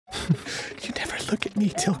look at me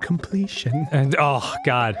till completion. And oh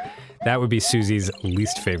god, that would be Susie's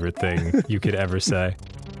least favorite thing you could ever say.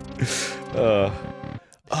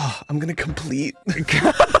 I'm gonna complete.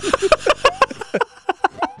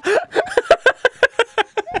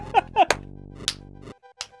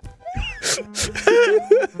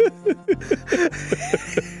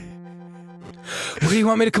 What do you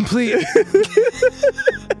want me to complete?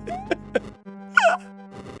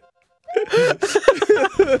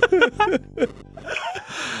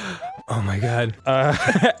 Oh my god.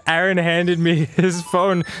 Arin handed me his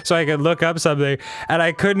phone so I could look up something, and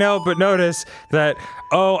I couldn't help but notice that,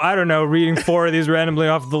 oh, I don't know, reading 4 of these randomly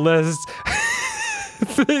off the list.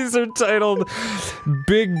 These are titled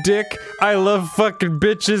Big Dick, I Love Fucking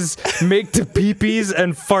Bitches, Make to Peepees,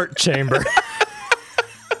 and Fart Chamber.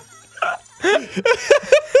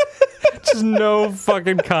 Just no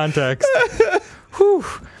fucking context. Whew.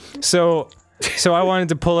 So I wanted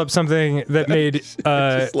to pull up something that made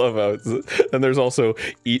I just love how it's, and there's also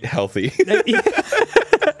eat healthy.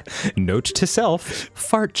 Note to self,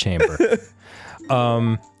 fart chamber.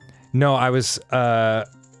 No, I was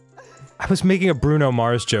making a Bruno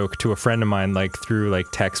Mars joke to a friend of mine, like through like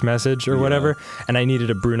text message or whatever, and I needed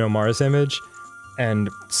a Bruno Mars image, and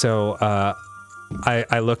so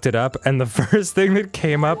I looked it up, and the first thing that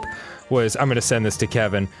came up was, I'm gonna send this to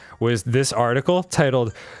Kevin, was this article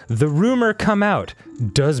titled, "The Rumor Come Out,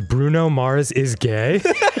 Does Bruno Mars Is Gay?"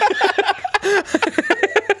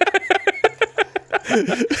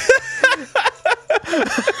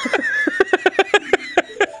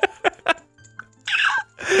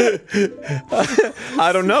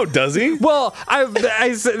 I don't know, does he? Well,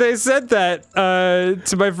 they said that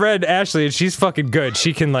to my friend Ashley, and she's fucking good.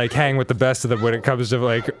 She can like hang with the best of them when it comes to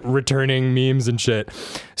like returning memes and shit.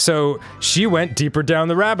 So she went deeper down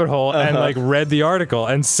the rabbit hole and like read the article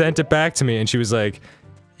and sent it back to me, and she was like,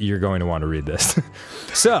 "You're going to want to read this."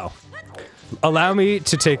 So, allow me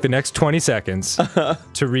to take the next 20 seconds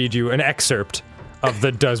to read you an excerpt of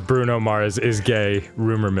the "Does Bruno Mars Is Gay"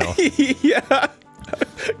 rumor mill. Yeah.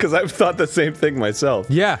 Because I've thought the same thing myself.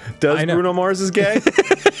 Yeah. Does Bruno Mars is gay?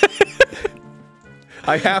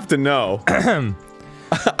 I have to know.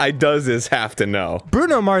 I does is have to know.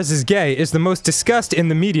 Bruno Mars is gay is the most discussed in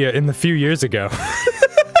the media in the few years ago.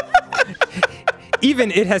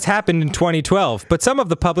 Even it has happened in 2012, but some of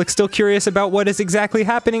the public still curious about what is exactly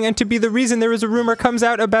happening and to be the reason there is a rumor comes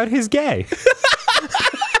out about his gay.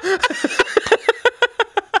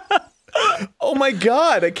 Oh my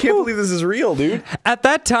god, I can't believe this is real, dude. At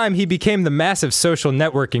that time, he became the massive social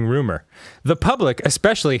networking rumor. The public,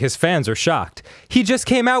 especially his fans, are shocked. He just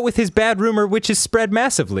came out with his bad rumor, which is spread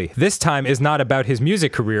massively. This time is not about his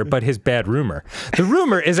music career, but his bad rumor. The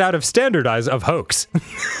rumor is out of standardize of hoax.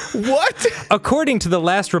 What? According to the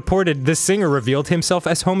last reported, the singer revealed himself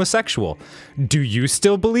as homosexual. Do you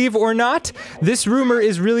still believe or not? This rumor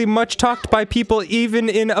is really much talked by people, even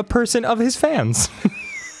in a person of his fans.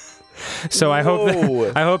 So I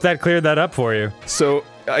hope that cleared that up for you. So,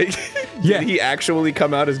 did he actually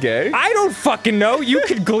come out as gay? I don't fucking know. You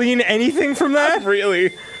could glean anything from that.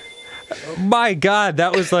 Really? My God,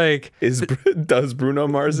 that was like. Does Bruno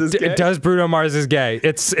Mars is gay? Does Bruno Mars is gay?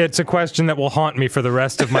 It's a question that will haunt me for the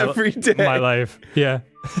rest of my every day. My life. Yeah.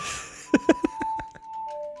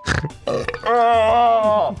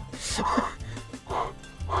 Oh.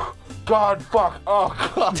 God, fuck. Oh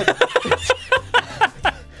God.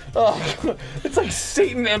 Oh, God. It's like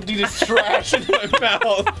Satan emptied his trash in my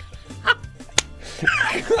mouth.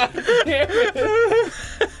 God damn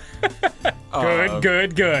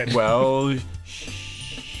it. Good. Well,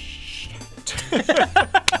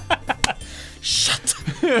 shut.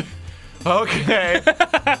 Okay.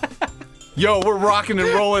 Yo, we're rocking and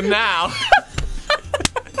rolling now.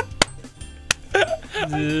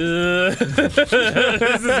 This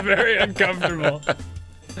is very uncomfortable.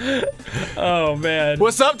 Oh man.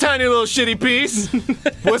 What's up, tiny little shitty piece?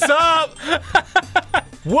 What's up?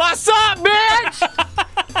 What's up,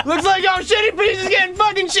 bitch? Looks like your shitty piece is getting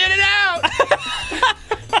fucking shitted out.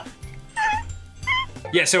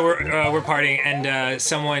 Yeah, so we're partying, and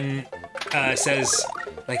someone says,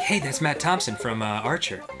 like, "Hey, that's Matt Thompson from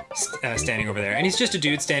Archer, standing over there," and he's just a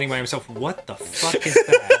dude standing by himself. What the fuck is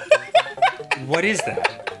that? What is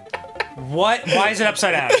that? What? Why is it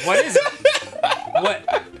upside down? What is it?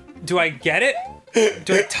 What? Do I get it?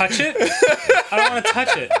 Do I touch it? I don't want to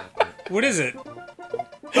touch it. What is it?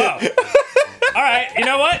 Oh. Alright, you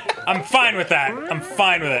know what? I'm fine with that. I'm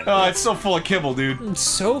fine with it. Oh, it's so full of kibble, dude. It's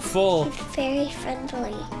so full. Very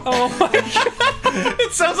friendly. Oh my God.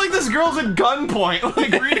 It sounds like this girl's at gunpoint,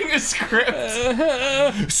 like reading a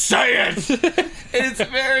script. Say it! It's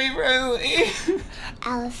very friendly.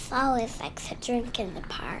 Alice always likes to drink in the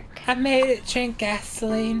park. I made it drink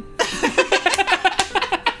gasoline.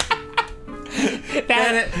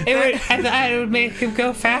 I thought it would make him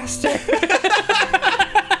go faster.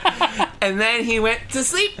 And then he went to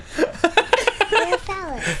sleep. Where's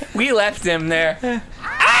Alice? We left him there.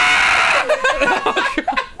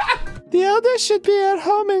 The elders should be at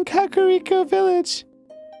home in Kakariko Village.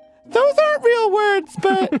 Those aren't real words,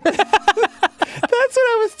 but that's what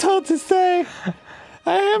I was told to say.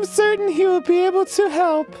 I am certain he will be able to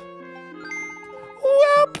help.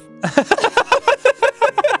 Welp!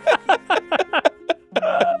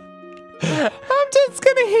 I'm just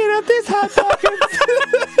gonna heat up these hot pockets.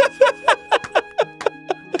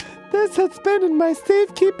 This has been in my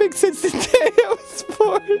safekeeping since the day I was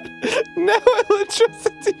born. No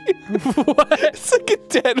electricity. What? It's like a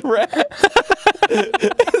dead rat. and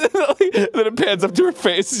then it pans up to her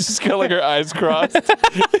face. It's just got like her eyes crossed.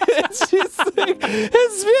 And she's like,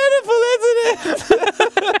 it's beautiful, isn't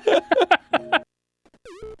it?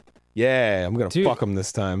 Yeah, I'm gonna fuck them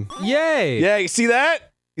this time. Yay! Yeah, you see that?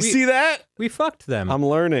 You see that? We fucked them. I'm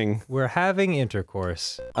learning. We're having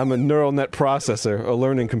intercourse. I'm a neural net processor, a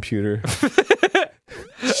learning computer.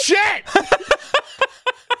 Shit!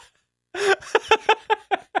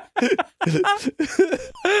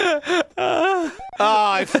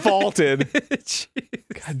 I faulted.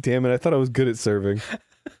 God damn it, I thought I was good at serving.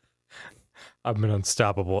 I'm an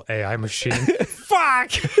unstoppable AI machine.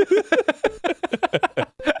 Fuck!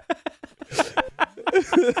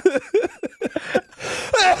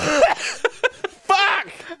 Fuck!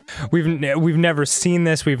 We've never seen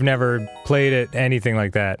this. We've never played it. Anything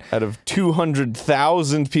like that. Out of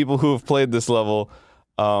 200,000 people who have played this level,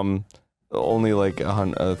 only like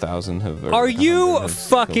 1,000 have. Are you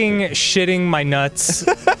fucking shitting my nuts?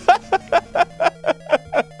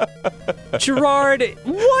 Gerard,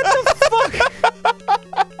 what the fuck?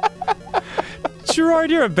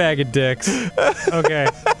 Gerard, you're a bag of dicks. Okay.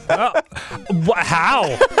 How?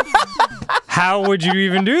 How would you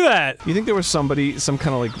even do that? You think there was somebody, some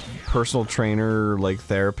kind of like personal trainer, like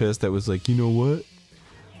therapist that was like, you know what?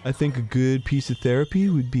 I think a good piece of therapy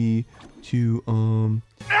would be to,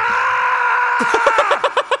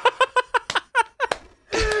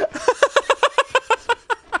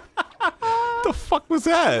 the fuck was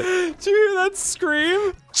that? Did you hear that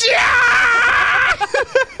scream?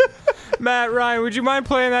 Matt, Ryan, would you mind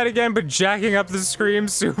playing that again, but jacking up the scream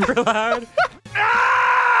super loud?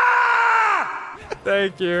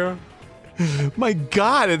 Thank you. My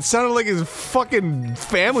God, it sounded like his fucking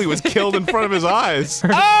family was killed in front of his eyes.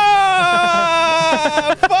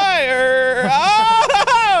 Ah! Fire!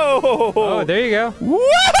 Oh! Oh, there you go.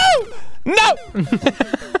 Woohoo! No!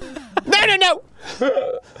 No, no, no!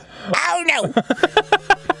 Oh, no!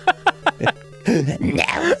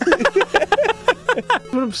 No!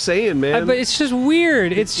 That's what I'm saying, man. But it's just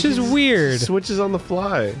weird. It's just weird. Switches on the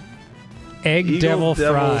fly. Egg Devil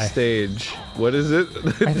Fry. Stage. What is it?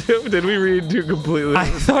 Did we read too completely? I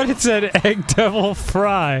thought it said Egg Devil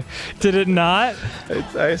Fry. Did it not?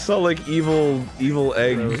 I saw like evil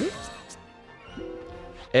egg.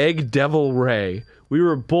 Egg Devil Ray. We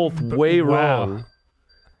were both way wrong.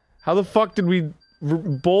 How the fuck did we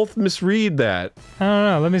both misread that? I don't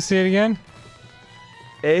know. Let me see it again.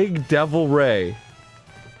 Egg Devil Ray.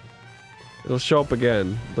 It'll show up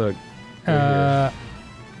again. Look.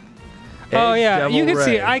 Right oh yeah, Devil you can Ray.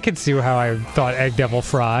 see. I could see how I thought Egg Devil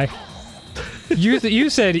Fry. You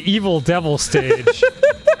said Evil Devil Stage,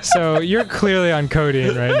 so you're clearly on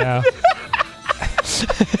codeine right now.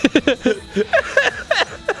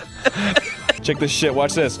 Check this shit.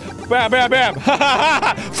 Watch this. Bam, bam, bam. Ha ha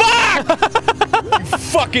ha! Fuck! You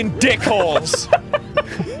fucking dickholes.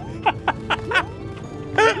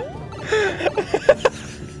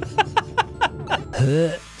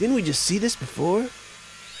 Didn't we just see this before?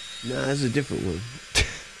 Nah, this is a different one.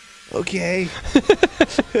 Okay.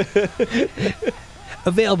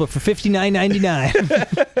 Available for $59.99.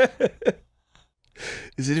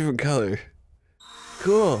 It's a different color.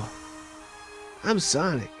 Cool. I'm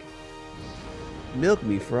Sonic. Milk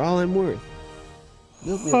me for all I'm worth.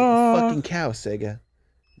 Milk me like a fucking cow, Sega.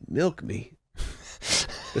 Milk me.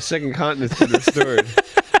 The second continent's been restored.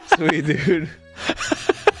 Sweet, dude.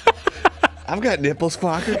 I've got nipples,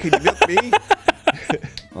 fucker. Can you milk me?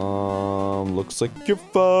 Looks like you're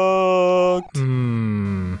fucked.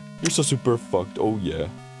 You're so super fucked. Oh, yeah.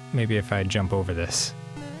 Maybe if I jump over this.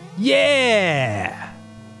 Yeah!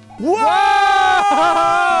 Whoa!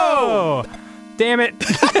 Damn it.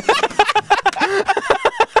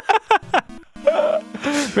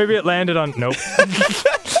 Maybe it landed on... Nope.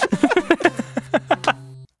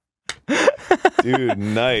 Dude,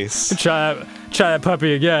 nice. Try that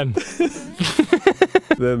puppy again.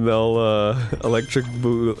 Then they'll electric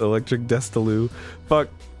Destaloo. Fuck.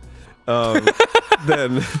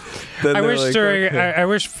 Then I wish like, during okay. I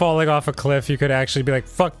wish falling off a cliff you could actually be like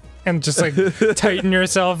fuck and just like tighten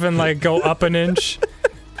yourself and like go up an inch,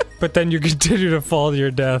 but then you continue to fall to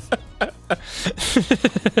your death.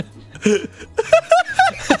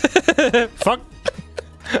 Fuck.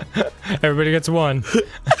 Everybody gets one.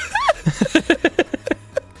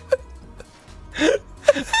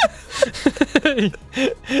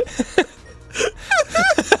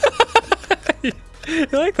 You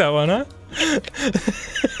like that one, huh?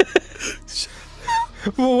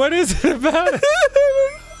 Well, what is it about it?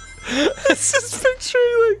 It's just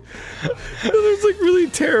picturing like there's like really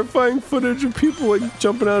terrifying footage of people like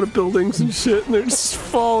jumping out of buildings and shit, and they're just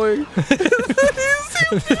falling.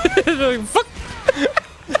 They're like, fuck.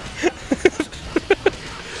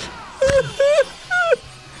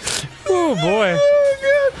 Oh boy.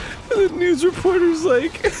 Oh god. And the news reporter's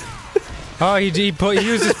like, Oh, he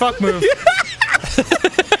used his fuck move.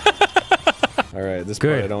 all right, this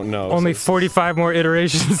Good. part I don't know. Only so 45 more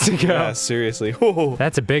iterations to go. yeah, seriously. Oh,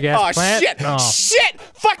 That's a big ass plant. shit! Oh. Shit!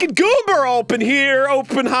 Fucking Goober open here,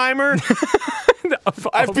 Oppenheimer.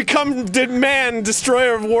 I've become man,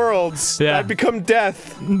 destroyer of worlds. Yeah. I've become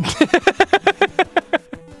death.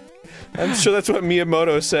 I'm sure that's what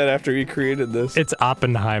Miyamoto said after he created this. It's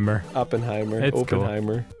Oppenheimer. Oppenheimer. It's cool.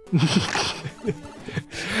 Oppenheimer.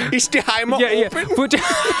 Is the Heimer open? Would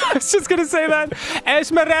I was just gonna say that.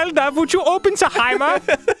 Esmeralda, would you open the Heimer?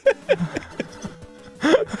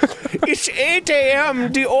 It's 8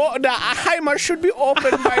 a.m. The Heimer should be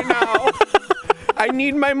open by now. I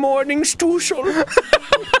need my morning stoosel.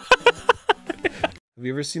 Have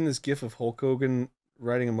you ever seen this gif of Hulk Hogan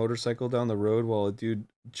riding a motorcycle down the road while a dude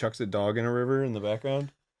chucks a dog in a river in the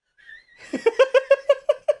background?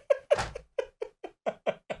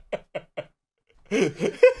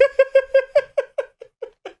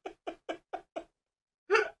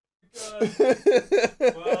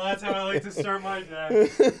 Well, that's how I like to start my day.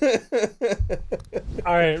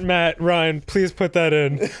 All right, Matt, Ryan, please put that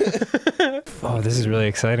in. Oh, this is really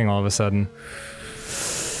exciting all of a sudden.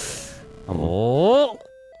 Oh.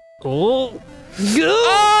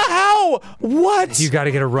 How? What? You got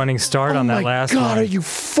to get a running start on that last God, one. are you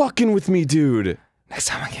fucking with me, dude? Next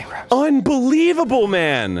time on GameGrumps. Unbelievable,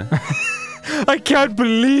 man. I can't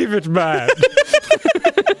believe it, man.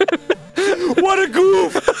 What a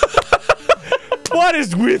goof. What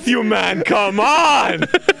is with you, man? Come on.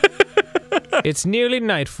 It's nearly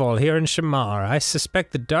nightfall here in Shamar. I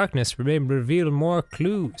suspect the darkness may reveal more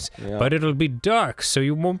clues, but it'll be dark, so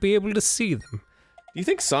you won't be able to see them. Do you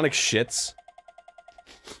think Sonic shits?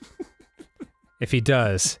 If he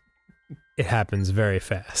does, it happens very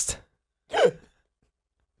fast.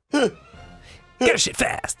 Get a shit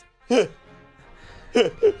fast!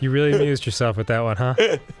 You really amused yourself with that one, huh?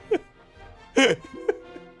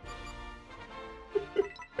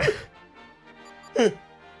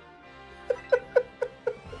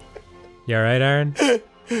 You alright, Arin?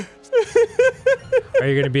 Are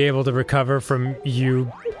you gonna be able to recover from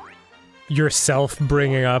yourself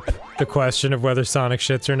bringing up the question of whether Sonic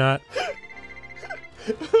shits or not?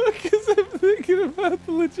 Because I'm thinking about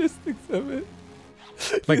the logistics of it.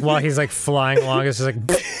 Like while he's like flying along, it's just like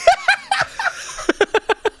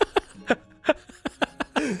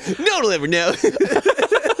No one will ever know.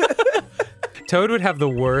 Toad would have the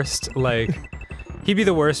worst, like, he'd be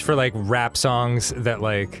the worst for like rap songs that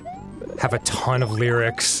like have a ton of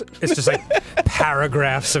lyrics. It's just like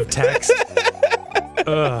paragraphs of text.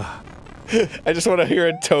 Ugh. I just want to hear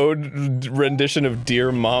a Toad rendition of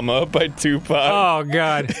Dear Mama by Tupac. Oh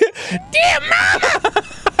god. Dear Mama!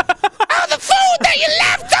 All the food that you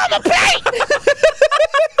left on my plate!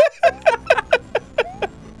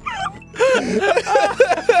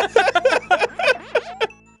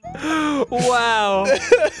 Wow.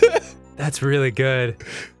 That's really good.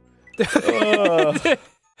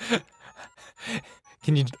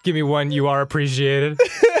 Can you give me one? You are appreciated.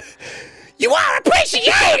 You are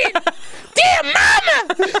appreciated! Dear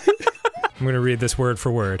Mama! I'm gonna read this word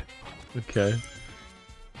for word. Okay.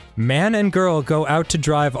 Man and girl go out to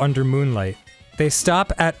drive under moonlight. They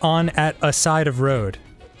stop at a side of road.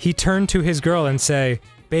 He turned to his girl and say,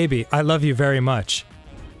 "Baby, I love you very much."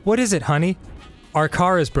 "What is it, honey?" "Our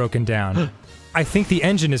car is broken down. I think the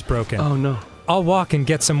engine is broken. Oh no. I'll walk and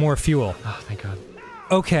get some more fuel." Oh, thank God.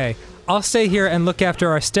 "Okay, I'll stay here and look after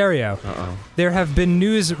our stereo." Uh-oh. "There have been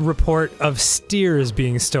news report of steers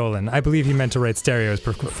being stolen." I believe he meant to write stereos,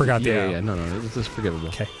 but forgot the Yeah, no, this is forgivable.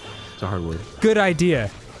 Okay. It's a hard word. "Good idea.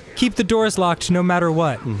 Keep the doors locked no matter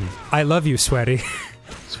what. I love you, sweaty."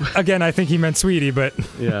 Again, I think he meant sweetie, but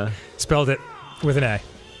Yeah. spelled it with an A.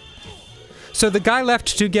 So the guy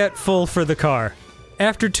left to get full for the car.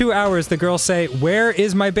 After 2 hours, the girls say, "Where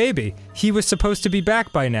is my baby? He was supposed to be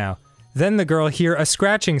back by now." Then the girl hear a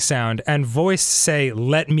scratching sound and voice say,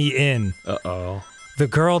 "Let me in." Uh-oh. The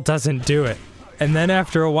girl doesn't do it. And then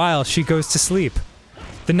after a while, she goes to sleep.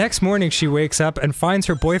 The next morning, she wakes up and finds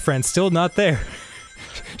her boyfriend still not there.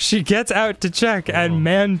 She gets out to check and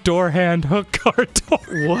man door hand hook car door.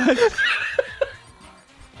 What?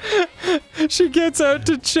 She gets out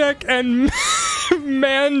to check and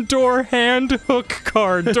man door hand hook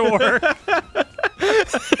car door.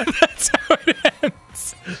 That's how it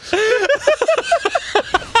ends.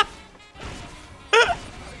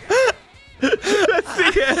 That's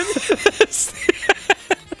the end. That's the end.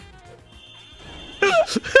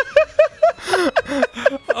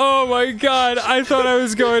 Oh my god, I thought I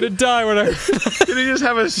was going to die when I Did he just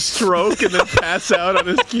have a stroke and then pass out on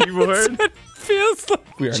his keyboard? feels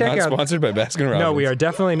like. We are Check not out- sponsored by Baskin Robbins. No, we are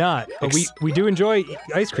definitely not. But we do enjoy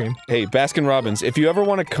ice cream Hey, Baskin Robbins, if you ever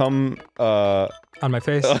want to come, on my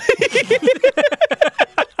face. I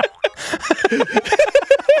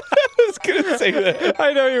was gonna say that.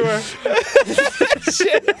 I know you were.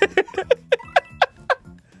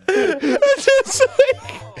 Just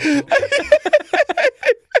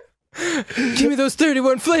Give me those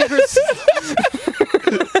 31 flavors.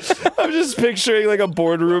 I'm just picturing like a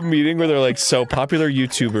boardroom meeting where they're like, so popular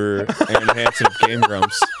YouTuber Arin Hansen of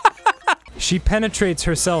GameGrumps. She penetrates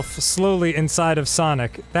herself slowly inside of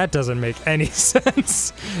Sonic. That doesn't make any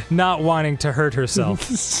sense. Not wanting to hurt herself.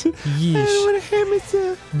 Yeesh. I don't want to hurt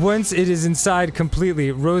myself. Once it is inside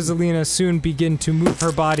completely, Rosalina soon begin to move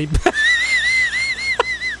her body back.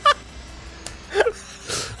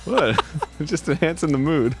 What? Just enhancing the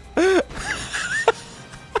mood.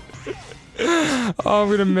 Oh, I'm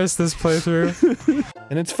gonna miss this playthrough.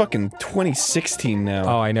 And it's fucking 2016 now.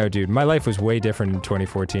 Oh, I know, dude. My life was way different in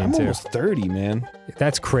 2014, I'm too. almost 30, man.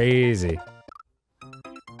 That's crazy.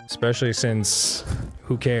 Especially since...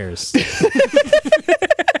 who cares?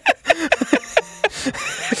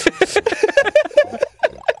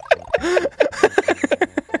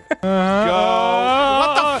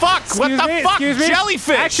 What the fuck? What the fuck? Excuse me?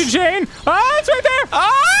 Jellyfish! Action chain! Ah, it's right there!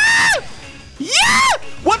 Ah! Yeah!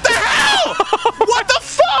 What the hell? What the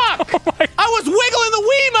fuck? I was wiggling the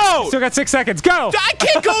Wiimote! Still got 6 seconds. Go! I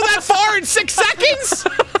can't go that far in 6 seconds!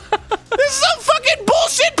 This is some fucking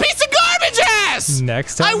bullshit piece of garbage ass!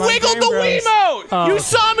 Next time I on wiggled the GameGrumps. Wiimote! Oh. You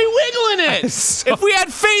saw me wiggling it! So- If we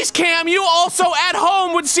had face cam, you also at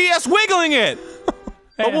home would see us wiggling it!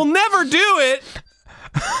 But we'll never do it!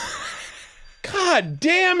 God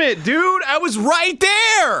damn it, dude! I was right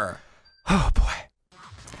there! Oh, boy.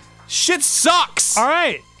 Shit sucks! All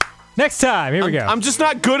right. Next time. Here we go. I'm just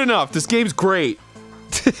not good enough. This game's great.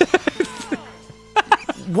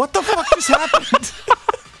 What the fuck just happened?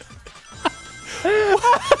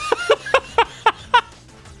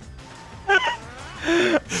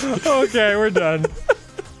 Okay, we're done.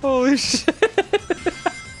 Holy shit.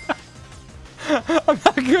 I'm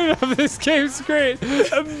not good enough. This game's great.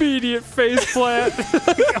 Immediate face plant.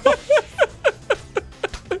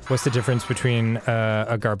 What's the difference between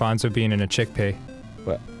a garbanzo bean and a chickpea?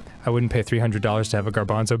 What? I wouldn't pay $300 to have a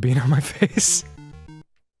garbanzo bean on my face.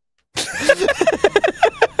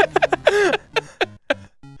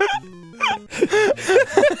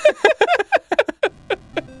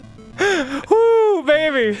 Woo,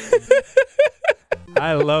 baby!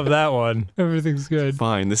 I love that one. Everything's good.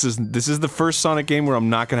 Fine, this is the first Sonic game where I'm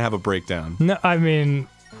not gonna have a breakdown. No, I mean,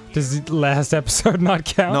 does the last episode not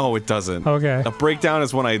count? No, it doesn't. Okay. A breakdown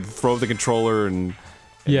is when I throw the controller and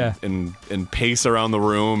Yeah. and pace around the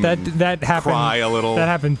room. That and that happened. cry a little. That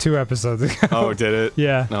happened 2 episodes ago. Oh, did it?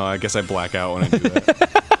 Yeah. No, I guess I black out when I do that.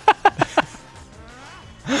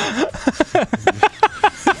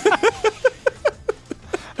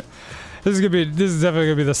 This is definitely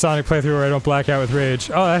gonna be the Sonic playthrough where I don't black out with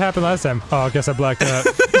rage. Oh, that happened last time. Oh, I guess I blacked out.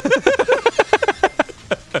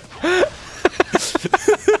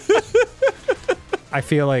 I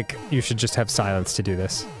feel like you should just have silence to do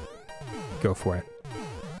this. Go for it.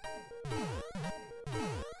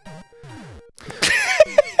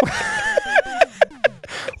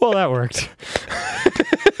 Well, that worked.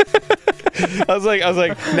 I was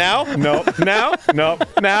like, now? No. Now? No.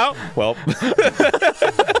 Now? Well.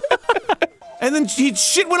 And then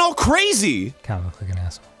shit went all crazy. Kind of look like an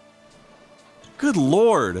asshole. Good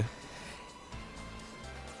lord.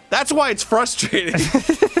 That's why it's frustrating.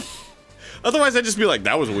 Otherwise, I'd just be like,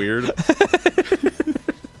 that was weird.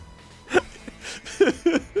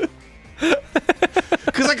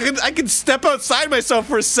 Because I I could step outside myself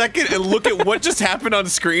for a second and look at what just happened on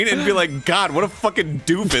screen and be like, God, what a fucking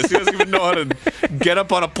doofus. He doesn't even know how to get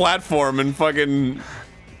up on a platform and fucking...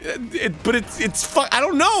 but it's I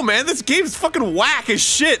don't know, man. This game's fucking whack as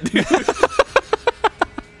shit, dude.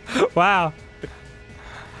 Wow.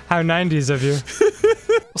 How 90s of you.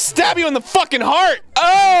 I'll stab you in the fucking heart!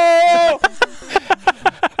 Oh!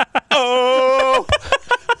 Oh!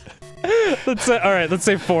 Let's say, all right, let's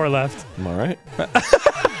say 4 left. I'm all right.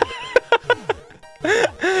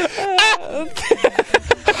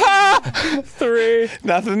 3.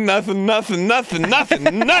 Nothing.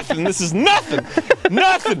 This is nothing.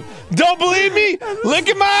 Nothing. Don't believe me? Look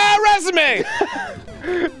at my resume.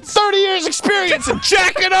 30 years experience and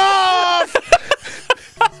check it off.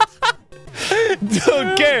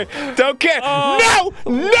 Don't care.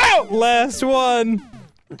 No. Last one.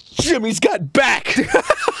 Jimmy's got back.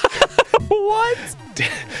 What?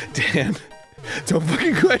 Dan, don't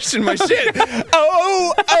fucking question my shit.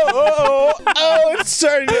 Oh, it's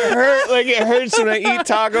starting to hurt like it hurts when I eat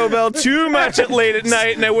Taco Bell too much late at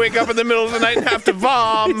night and I wake up in the middle of the night and have to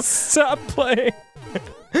vom. Stop playing.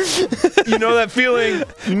 You know that feeling.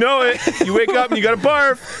 You know it. You wake up and you gotta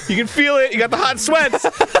barf. You can feel it. You got the hot sweats.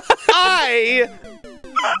 I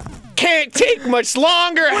can't take much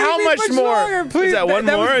longer. How much more? Longer, please. Is that one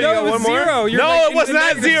more? No, You got it was one more? 0. You're No, like it was in the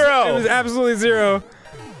not negatives. 0. It was absolutely 0.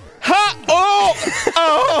 Ha! Oh!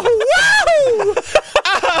 Woo!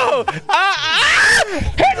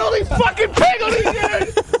 Higgledy fucking piggledy,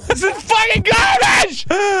 dude! This is fucking garbage!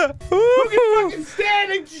 Who can fucking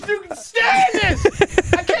stand it? You can stand it!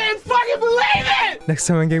 I can't fucking believe it! Next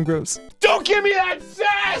time on GameGrumps. Don't give me that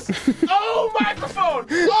sass! Oh, microphone!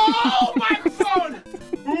 Oh, microphone!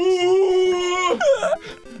 Ooh!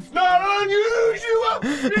 It's not unusual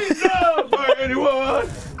to be loved by anyone!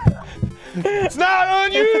 It's not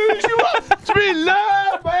unusual to be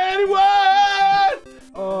loved by anyone!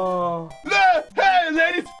 Oh. Hey,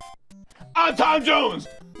 ladies! I'm Tom Jones,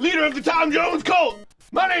 leader of the Tom Jones cult!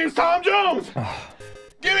 My name's Tom Jones!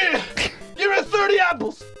 Give me 30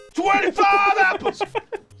 apples! 25 apples!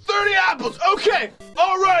 30 apples! Okay!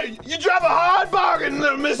 Alright! You drive a hard bargain,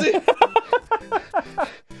 little missy!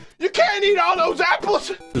 You can't eat all those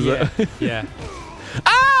apples! Yeah.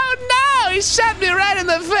 Oh no! He shot me right in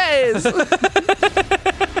the face!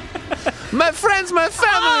 My friends, my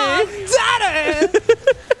family! Oh, Daddy!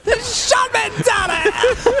 He shot me, Daddy!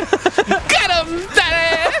 Get him,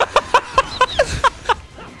 Daddy!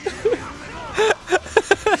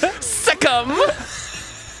 Sick him!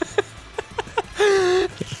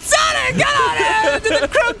 Daddy, get on him! To the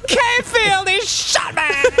croquet field! He shot me!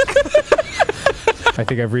 I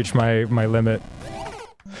think I've reached my limit.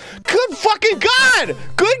 Good fucking God!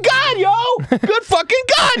 Good God, yo! Good fucking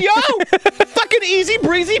God, yo! Fucking easy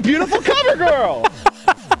breezy, beautiful cover girl!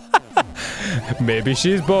 Maybe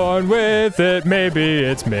she's born with it, maybe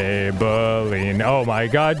it's Maybelline. Oh my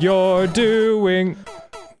God, you're doing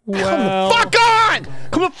well. Fuck on!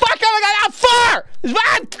 Come the fuck on! I got out far! It's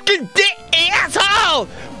my fucking dick, asshole!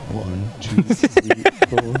 1, 2, 3,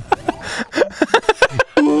 4.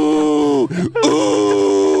 Ooh,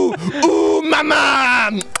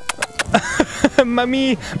 mama!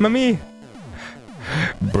 Mommy.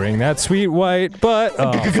 Bring that sweet white butt.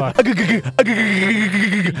 Oh, fuck.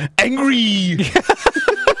 Angry!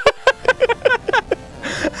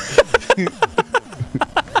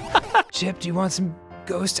 Chip, do you want some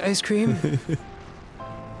ghost ice cream?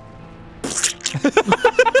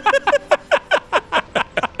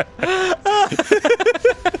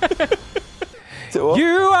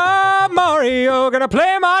 You are Mario, gonna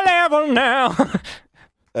play my level now.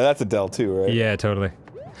 That's Adele too, right? Yeah, totally.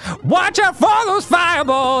 Watch out for those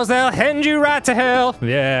fireballs, they'll hand you right to hell.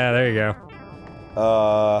 Yeah, there you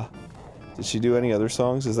go. Did she do any other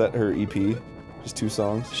songs? Is that her EP? Just 2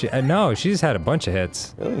 songs? No, she's had a bunch of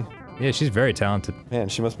hits. Really? Yeah, she's very talented. Man,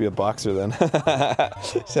 she must be a boxer then.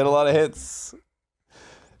 She's had a lot of hits.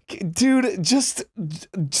 Dude, just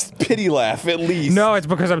pity laugh at least. No, it's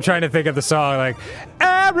because I'm trying to think of the song, like,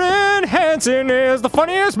 Arin Hansen is the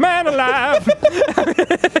funniest man alive.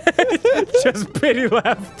 Just pity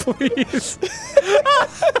laugh, please.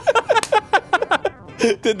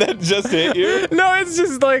 Did that just hit you? No, it's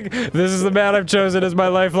just like, this is the man I've chosen as my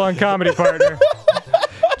lifelong comedy partner.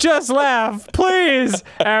 Just laugh, please.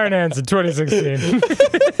 Arin Hansen, 2016.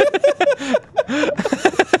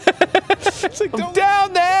 I'm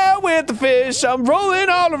down there with the fish, I'm rolling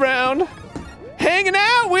all around, hanging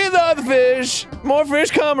out with other fish, more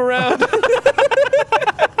fish come around.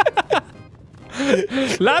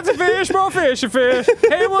 Lots of fish, more fish, fish.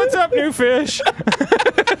 Hey, what's up, new fish?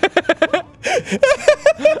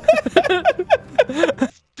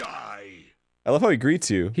 I love how he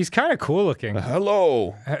greets you. He's kind of cool looking.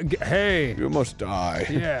 Hello. Hey. You must die.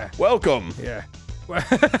 Yeah. Welcome. Yeah.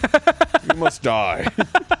 You must die.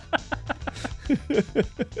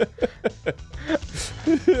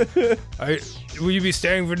 Will you be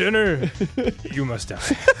staying for dinner? You must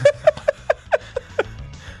die.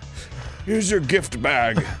 Here's your gift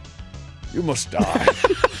bag. You must die.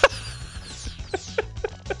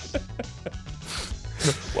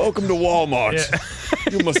 Welcome to Walmart. Yeah.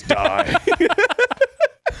 You must die.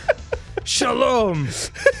 Shalom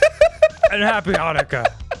and happy Hanukkah.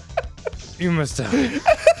 You must die.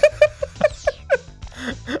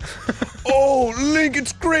 Oh, Link,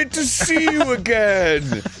 it's great to see you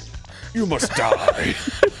again. You must die.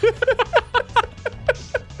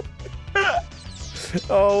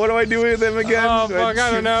 Oh, what do I do with him again? Oh, Do fuck, I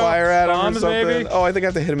shoot don't know. Fire at him or Bombs, something? maybe? Oh, I think I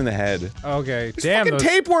have to hit him in the head. Okay. There's Damn. fucking Those,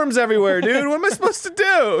 tapeworms everywhere, dude. What am I supposed to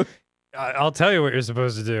do? I'll tell you what you're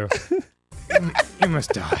supposed to do. You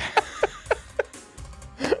must die.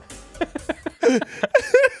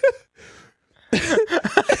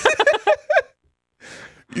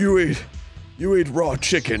 You ate raw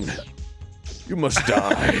chicken. You must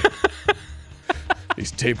die.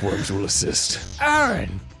 These tapeworms will assist.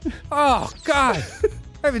 Arin! Oh, God!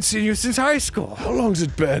 I haven't seen you since high school. How long's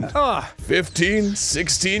it been? 15,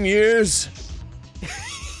 16 years?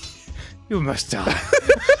 You must die.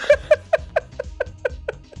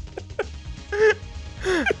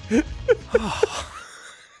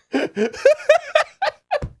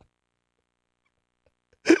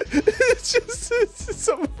 It's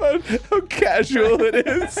so fun how casual it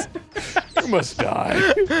is. You must die.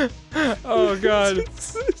 Oh, God.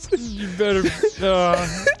 You better...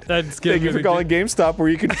 that's getting Thank you for calling GameStop, where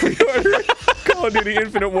you can pre-order Call of Duty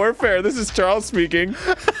Infinite Warfare. This is Charles speaking.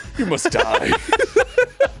 You must die.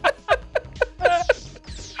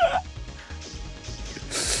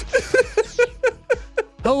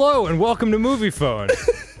 Hello, and welcome to Movie Phone.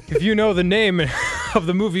 If you know the name of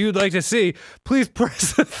the movie you'd like to see, please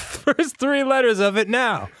press the first 3 letters of it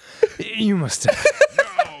now. You must die.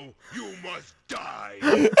 No, you must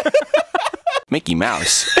die. Mickey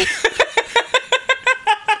Mouse.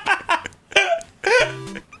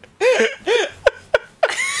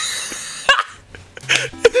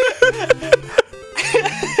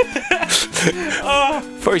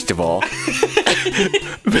 First of all,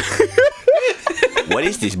 what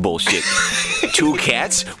is this bullshit? 2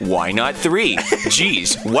 cats? Why not 3?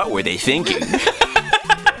 Jeez, what were they thinking?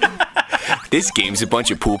 This game's a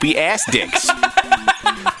bunch of poopy ass dicks.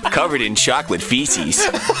 Covered in chocolate feces.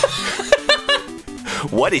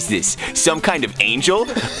 What is this? Some kind of angel?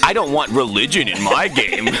 I don't want religion in my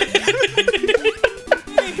game.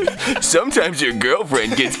 Sometimes your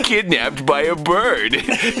girlfriend gets kidnapped by a bird.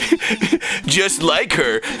 Just like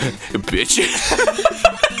her, bitch.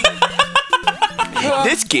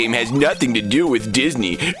 This game has nothing to do with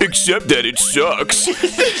Disney, except that it sucks.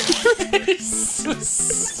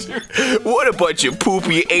 What a bunch of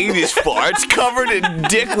poopy anus farts covered in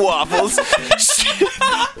dick waffles.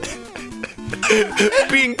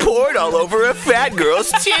 Being poured all over a fat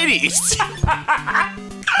girl's titties.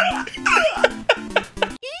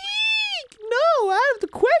 No, out of the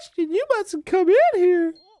question. You mustn't come in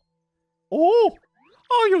here. Oh,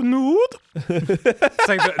 are you nude? It's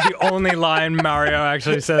like the only line Mario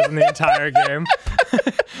actually says in the entire game.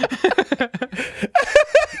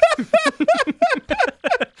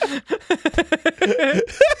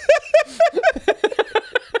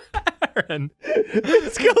 Arin.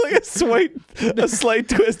 It's got like a slight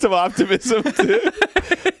twist of optimism too.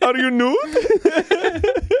 Are you nude?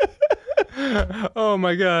 Oh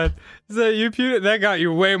my God. Is that you, Pewt? That got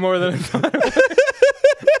you way more than I thought.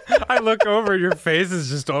 I look over, your face is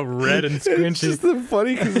just all red and squinchy. It's just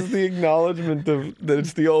funny because it's the acknowledgement of that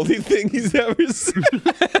it's the only thing he's ever seen.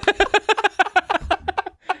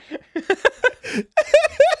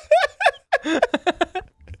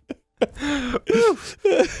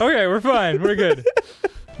 Okay, we're fine. We're good.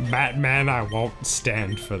 Batman, I won't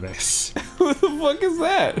stand for this. Who the fuck is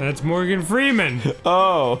that? That's Morgan Freeman.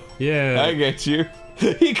 Oh, Yeah. I get you.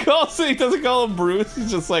 He doesn't call him Bruce. He's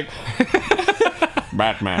just like,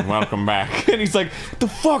 Batman, welcome back. And he's like, the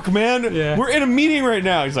fuck, man? Yeah. We're in a meeting right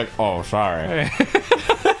now. He's like, oh, sorry.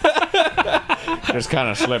 Just kind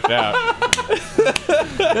of slipped out.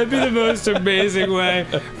 That'd be the most amazing way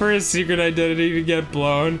for his secret identity to get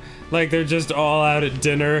blown. Like, they're just all out at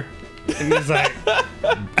dinner. And he's like,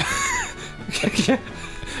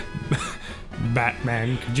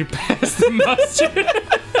 Batman, could you pass the mustard?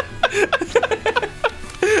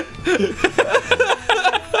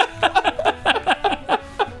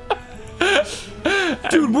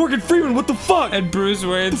 Dude, Morgan Freeman, what the fuck? And Bruce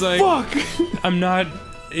Wayne's like, Fuck! I'm not.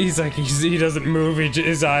 He's like, he doesn't move.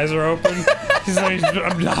 His eyes are open. He's like,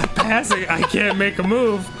 I'm not passing. I can't make a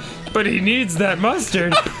move. But he needs that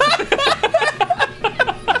mustard.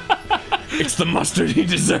 It's the mustard he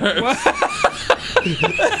deserves.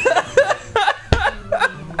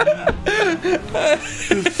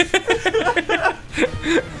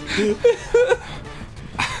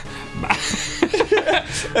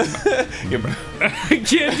 I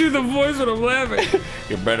can't do the voice when I'm laughing.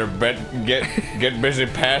 You better get busy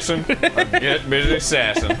passing or get busy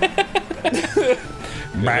sassing.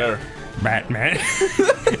 Batman.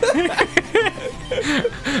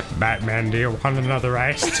 Batman, do you want another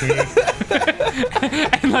iced tea?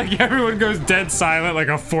 And like everyone goes dead silent, like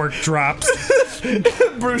a fork drops.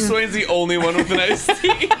 Bruce Wayne's the only one with an iced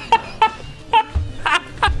tea.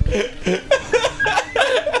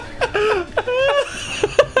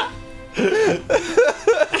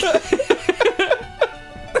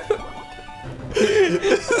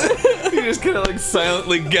 He just kind of like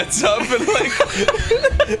silently gets up and like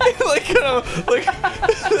kind of like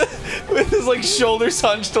with his like shoulders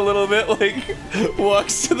hunched a little bit, like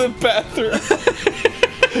walks to the bathroom.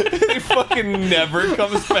 And he fucking never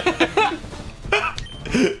comes back.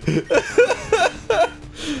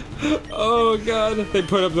 Oh god. They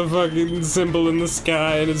put up the fucking symbol in the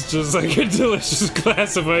sky and it's just like a delicious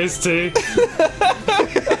glass of iced tea.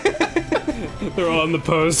 They're all in the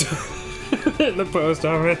post. In the post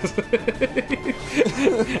office.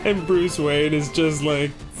 And Bruce Wayne is just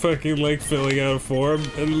like fucking like filling out a form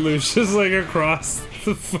and Lucia's like across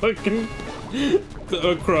the fucking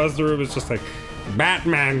across the room is just like,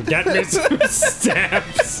 Batman, get me some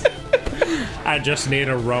stamps. I just need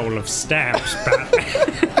a roll of stamps, Batman.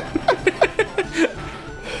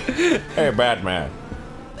 Hey, Batman.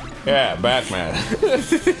 Yeah, Batman.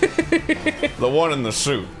 The one in the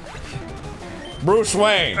suit. Bruce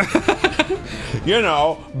Wayne. You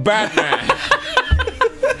know, Batman.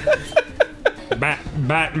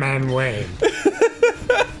 Batman Wayne.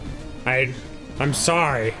 I'm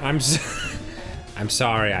sorry. I'm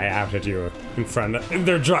sorry I outed you in front of...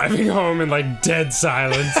 They're driving home in like dead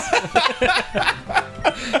silence.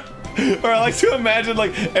 Or I like to imagine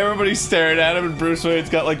like everybody staring at him and Bruce Wayne's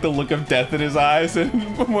got like the look of death in his eyes and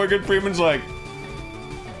Morgan Freeman's like,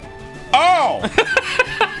 oh!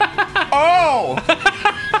 Oh!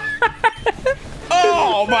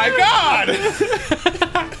 Oh my god!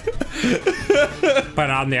 But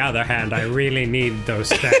on the other hand, I really need those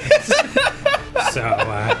stamps.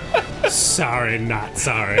 So, sorry, not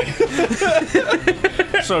sorry.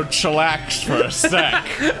 So chillax for a sec.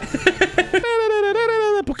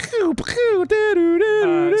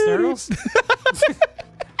 Snurgles?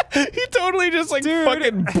 He totally just like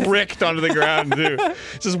fucking bricked onto the ground, dude.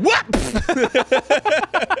 Just whap!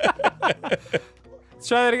 Let's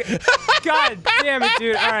try that again. God damn it,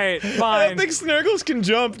 dude. Alright, fine. I don't think Snurgles can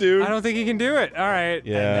jump, dude. I don't think he can do it. Alright.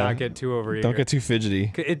 Yeah. And not get too overeager. Don't get too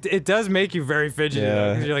fidgety. It does make you very fidgety, though,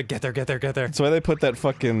 Yeah. because you're like, get there, get there, get there. That's why they put that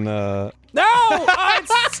fucking, No! Oh,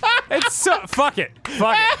 it's so... Fuck it.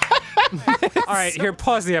 Fuck it. Alright, here,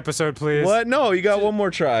 pause the episode, please. What? No, you got one more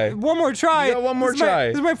try. One more try. You got one more try.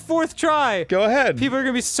 This is my fourth try. Go ahead. People are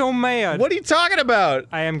gonna be so mad. What are you talking about?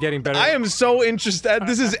 I am getting better. I am so interested.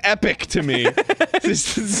 This is epic to me.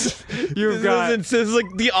 This is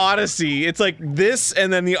like the Odyssey. It's like this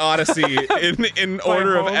and then the Odyssey in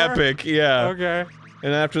order of Homer? epic. Yeah. Okay.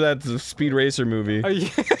 And after that, it's a Speed Racer movie.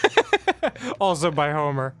 Also by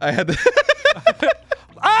Homer. I had the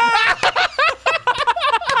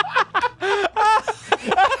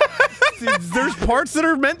There's parts that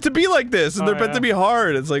are meant to be like this, and they're meant to be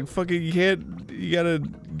hard. It's like fucking you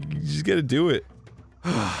just gotta do it.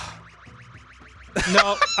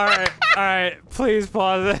 No, alright, please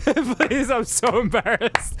pause it. Please, I'm so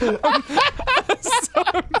embarrassed. I'm so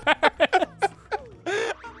embarrassed.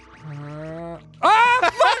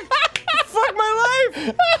 Fuck my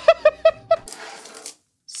life!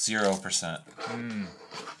 0%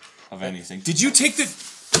 of anything. Did you take the...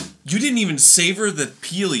 You didn't even savor the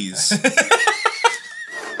peelies.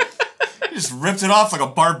 You just ripped it off like a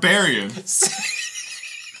barbarian.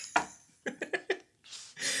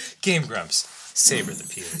 GameGrumps. Savor the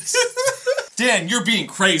peelies. Dan, you're being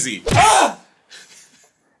crazy. Ah!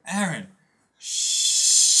 Arin.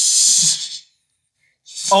 Shh.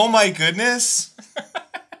 Oh my goodness.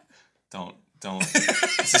 Don't.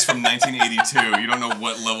 This is from 1982. You don't know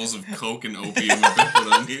what levels of coke and opium have been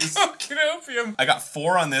put on these. Coke and opium. I got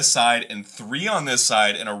 4 on this side and 3 on this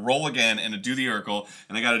side and a roll again and a do the Urkel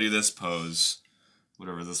and I gotta do this pose.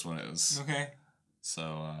 Whatever this one is. Okay.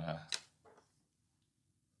 So,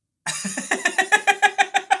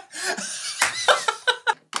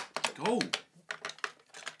 Go.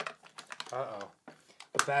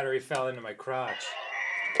 The battery fell into my crotch.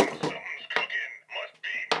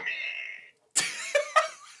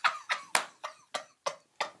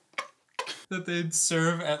 That they'd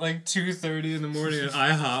serve at like 2:30 in the morning at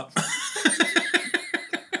IHOP.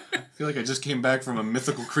 I feel like I just came back from a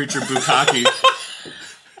mythical creature bukkake.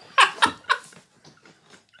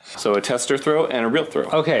 So a tester throw and a real throw.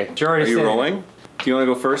 Okay, Are you rolling? Do you want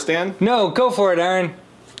to go first, Dan? No, go for it, Arin.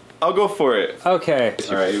 I'll go for it. Okay.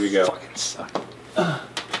 All right, here we go. Fucking suck.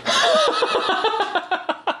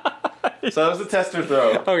 So that was the tester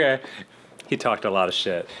throw. Okay. He talked a lot of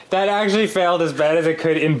shit. That actually failed as bad as it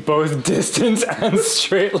could in both distance and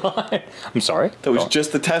straight line. I'm sorry? That was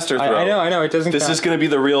just the tester throw. I know, it doesn't This count. is going to be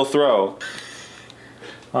the real throw.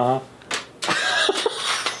 Uh-huh.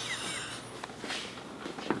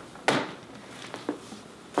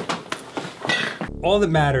 All that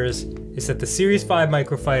matters is that the Series 5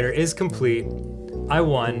 Microfighter is complete. I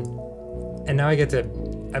won. And now I get to,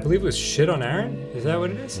 I believe it was shit on Arin? Is that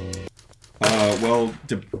what it is? Well,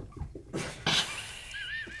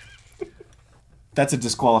 that's a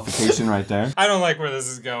disqualification right there. I don't like where this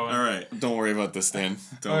is going. All right, don't worry about this, Dan.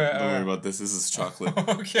 Don't worry about this. This is chocolate.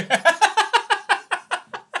 Okay.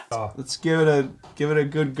 Let's give it a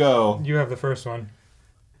good go. You have the first one.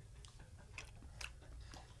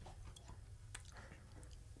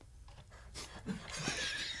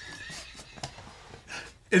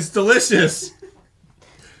 It's delicious.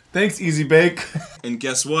 Thanks, Easy Bake. And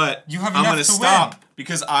guess what? You have I'm enough gonna to stop win.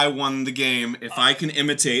 because I won the game. If I can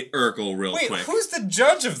imitate Urkel real Wait, quick. who's the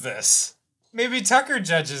judge of this? Maybe Tucker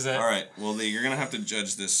judges it. All right. Well, Lee, you're gonna have to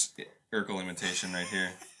judge this Urkel imitation right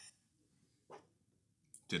here.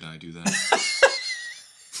 Did I do that?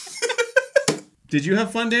 Did you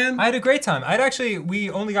have fun, Dan? I had a great time. We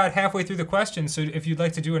only got halfway through the questions, so if you'd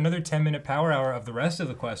like to do another 10-minute power hour of the rest of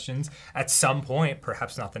the questions at some point,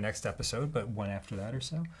 perhaps not the next episode, but one after that or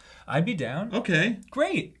so, I'd be down. Okay.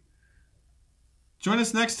 Great. Join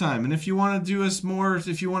us next time, and if you want to do us more,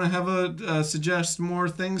 if you want to have suggest more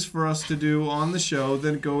things for us to do on the show,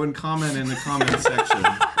 then go and comment in the comment section.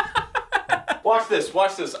 Watch this,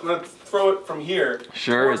 watch this. I'm gonna throw it from here.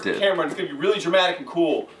 Sure towards it the did. camera, and it's gonna be really dramatic and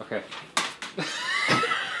cool. Okay.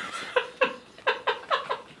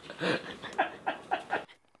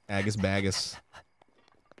 Agus Bagus.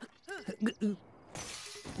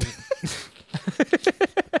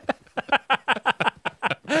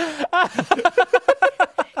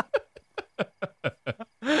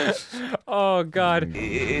 Oh, God.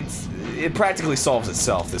 It practically solves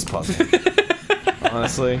itself, this puzzle.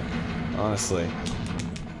 Honestly.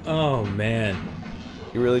 Oh, man.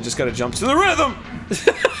 You really just gotta jump to the rhythm!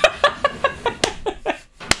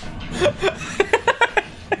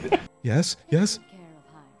 Yes?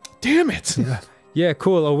 Damn it! Yeah,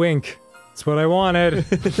 cool, a wink. That's what I wanted.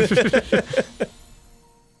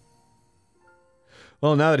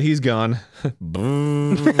 Well, now that he's gone.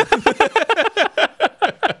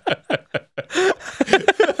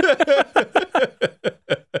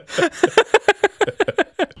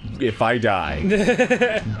 If I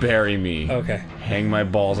die, bury me. Okay. Hang my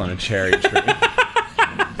balls on a cherry tree.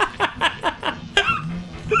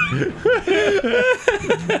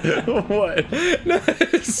 What? No,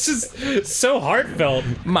 it's just so heartfelt.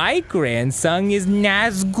 My grandson is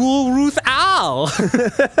Nazgul Ruth Al,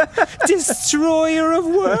 destroyer of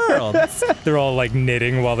worlds. They're all like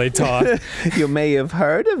knitting while they talk. You may have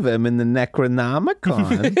heard of him in the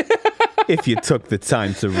Necronomicon. If you took the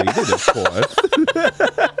time to read it, of course.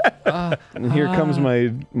 And here comes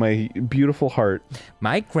my beautiful heart.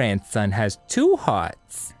 My grandson has 2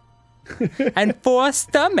 hearts and 4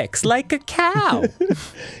 stomachs like a cow.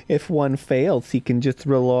 If one fails, he can just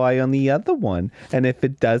rely on the other one. And if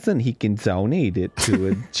it doesn't, he can donate it to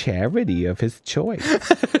a charity of his choice.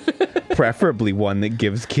 Preferably one that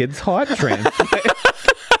gives kids heart transplants.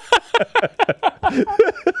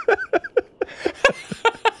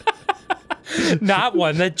 Not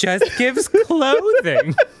one that just gives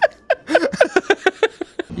clothing.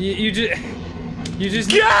 You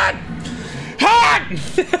just God! Hot!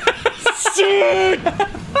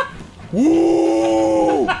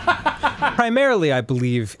 Woo! Primarily, I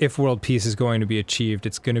believe if world peace is going to be achieved,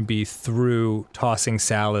 it's going to be through tossing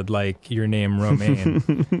salad like your name,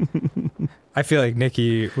 Romaine. I feel like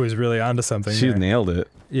Nikki was really onto something. She there. nailed it.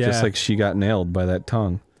 Yeah. Just like she got nailed by that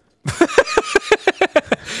tongue.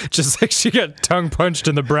 Just like she got tongue punched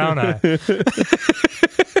in the brown eye.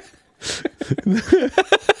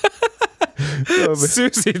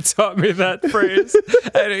 Susie taught me that phrase,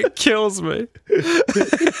 and it kills me.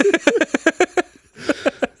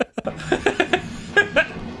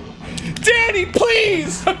 Danny,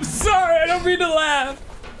 please! I'm sorry, I don't mean to laugh.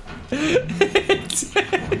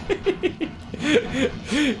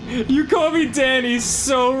 You call me Danny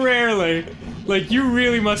so rarely. Like, you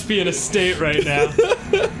really must be in a state right now.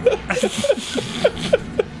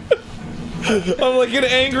 I'm like an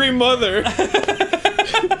angry mother.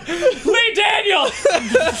 Lee Daniel!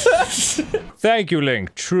 Thank you,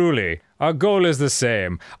 Link, truly. Our goal is the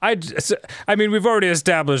same. I mean, we've already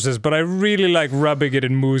established this, but I really like rubbing it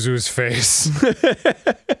in Muzu's face.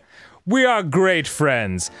 We are great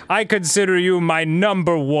friends. I consider you my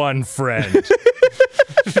 #1 friend.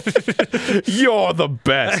 You're the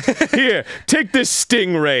best. Here, take this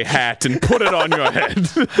stingray hat and put it on your head.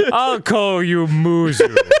 I'll call you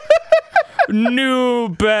Muzu. New,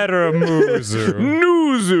 better Muzu.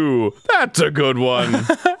 Nuzu. That's a good one.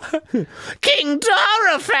 King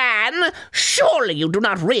Dora fan! Surely you do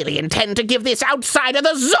not really intend to give this outsider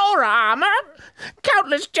the Zora armor?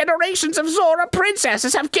 Countless generations of Zora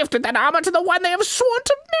princesses have gifted that armor to the one they have sworn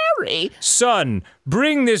to marry. Son,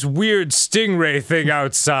 bring this weird stingray thing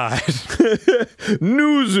outside.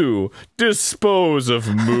 Nuzu, dispose of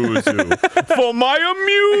Muzu for my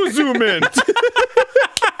amusement.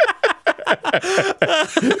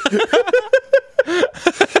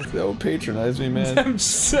 That would patronize me, man.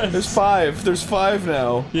 There's 5. There's 5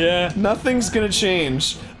 now. Yeah. Nothing's gonna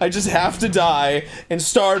change. I just have to die and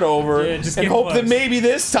start over and just get hope close. that maybe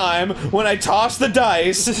this time, when I toss the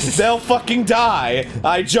dice, they'll fucking die.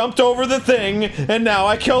 I jumped over the thing, and now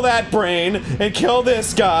I kill that brain, and kill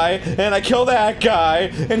this guy, and I kill that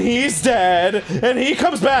guy, and he's dead, and he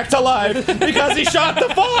comes back to life because he shot the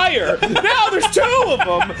fire. Now there's 2 of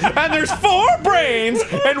them, and there's 4 brains,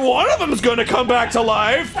 and one of them's gonna come back to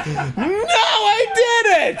life. No, I did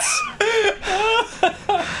it!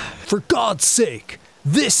 For God's sake,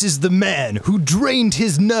 this is the man who drained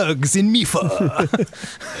his nugs in Mifa.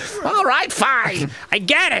 All right, fine. I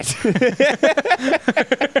get it.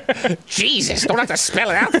 Jesus, don't have to spell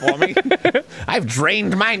it out for me. I've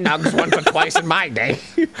drained my nugs once or twice in my day.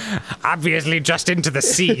 Obviously just into the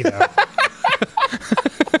sea, though.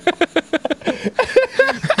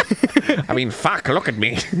 I mean, fuck, look at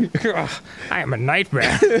me. I am a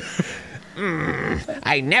nightmare.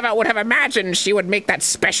 I never would have imagined she would make that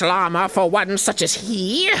special armor for one such as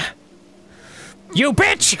he. You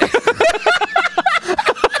bitch!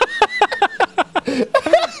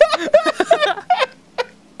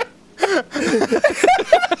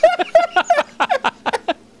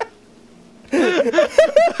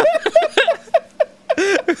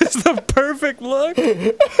 It's the perfect look.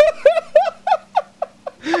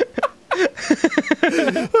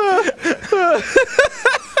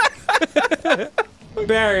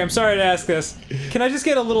 Barry, I'm sorry to ask this. Can I just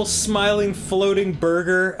get a little smiling, floating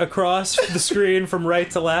burger across the screen from right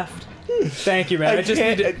to left? Thank you, man. I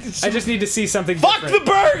just need to see something Fuck different.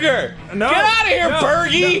 the burger! No, get out of here,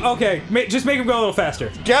 Bergie! No, okay, just make him go a little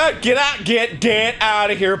faster. Get out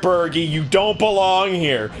of here, Bergie. You don't belong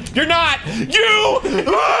here. You're not. You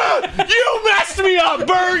messed me up,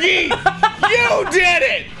 Bergie. You did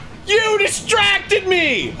it. You distracted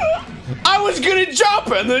me. I was gonna jump,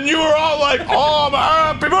 and then you were all like, "Oh, I'm a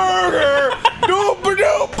happy burger."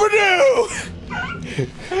 Doop-a-doop-a-doo.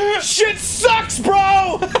 Shit sucks,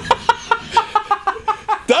 bro.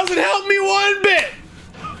 Doesn't help me one bit.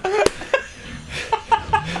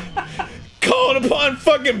 Calling upon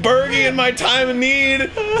fucking Bergie in my time of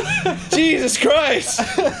need. Jesus Christ.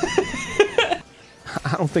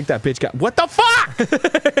 I don't think that bitch got— What the fuck?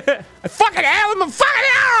 I fucking hell, I'm a fucking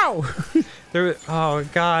arrow! Oh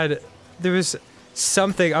god, there was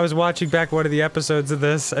something. I was watching back one of the episodes of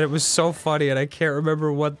this, and it was so funny, and I can't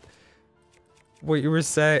remember what you were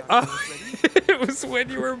saying. Oh, it was when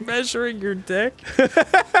you were measuring your dick,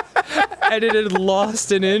 and it had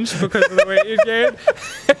lost an inch because of the weight you gained.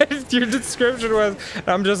 And your description was, and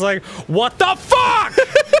I'm just like, what the fuck?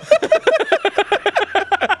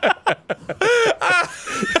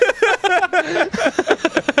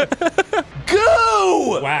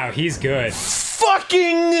 Goo! Wow, he's good.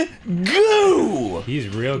 Fucking goo! He's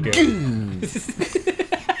real good.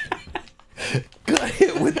 Got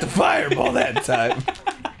hit with the fireball that time.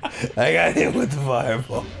 I got hit with the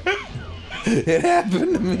fireball. It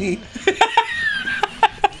happened to me.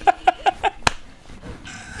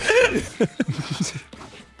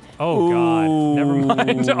 Oh god, never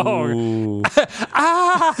mind. Oh.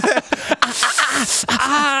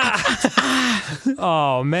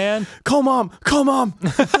 Oh man. Call mom! Call mom!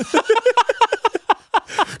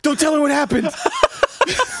 Don't tell her what happened!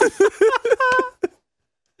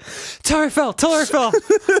 Tell her I fell.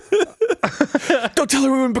 Don't tell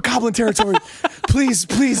her we were in Bokoblin territory! Please,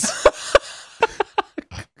 please!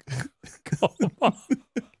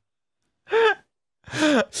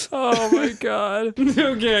 Oh God.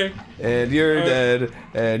 Okay. And you're dead,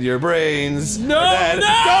 and your brains No, are dead.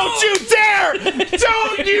 no! Don't you dare!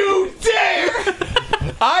 Don't you dare!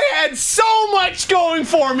 I had so much going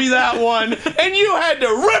for me that one, and you had to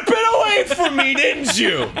rip it away from me, didn't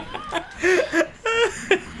you?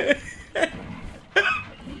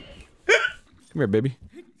 Come here, baby.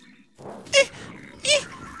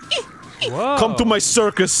 Whoa. Come to my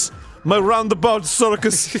circus. My roundabout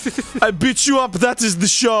circus. I beat you up, that is the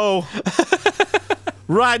show.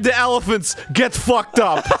 Ride the elephants, get fucked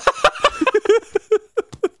up.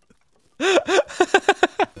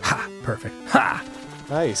 Ha! Perfect. Ha!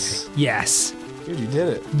 Nice. Yes. Dude, you did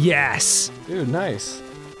it. Yes. Dude, nice.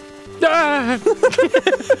 Ah!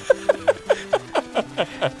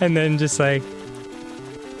 And then just like.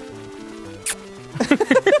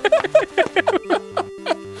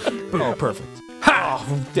 Oh, perfect. Ha!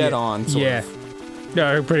 Oh, dead on, sort Yeah. of.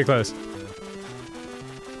 No, pretty close.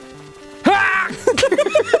 Ha!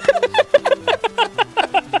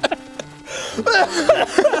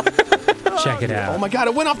 Check it out. Oh my god,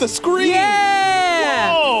 it went off the screen!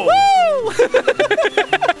 Yeah! Whoa! Woo!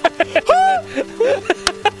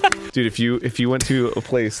 Dude, if you went to a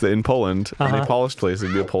place that in Poland, and a Polish place,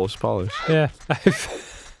 it'd be a Polish polish. Yeah.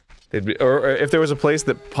 It'd be, or if there was a place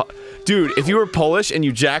that, dude, if you were Polish and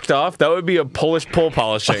you jacked off, that would be a Polish pole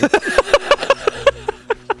polishing.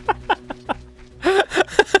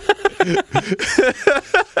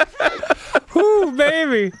 Whoo,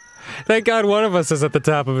 baby! Thank God one of us is at the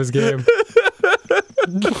top of his game.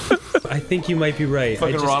 I think you might be right.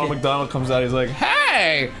 Fucking Ronald McDonald comes out, he's like,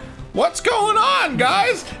 "Hey, what's going on,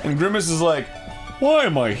 guys?" And Grimace is like, "Why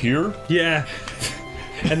am I here?" Yeah.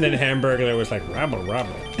 And then Hamburglar was like, "Rabble,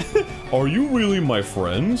 rabble." Are you really my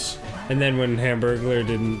friends? And then when Hamburglar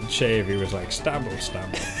didn't shave, he was like, "Stabble,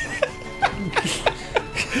 stabble."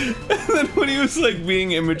 And then when he was like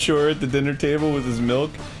being immature at the dinner table with his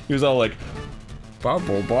milk, he was all like,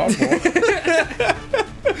 "Bobble, bobble."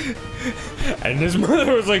 And his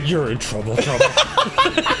mother was like, "You're in trouble, trouble."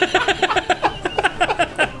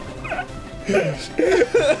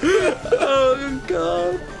 Oh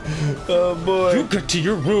god. Oh boy. You get to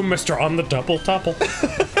your room, Mr. On the Double Topple.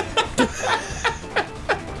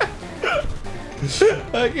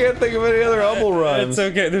 I can't think of any other Hubble rhymes. It's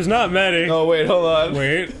okay, there's not many. Oh wait, hold on.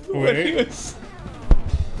 Wait.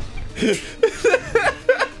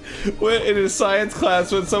 When in his science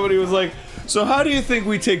class, when somebody was like, "So how do you think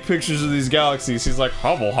we take pictures of these galaxies?" He's like,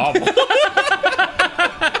 "Hubble, hubble."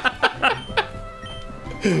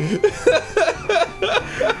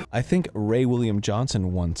 I think Ray William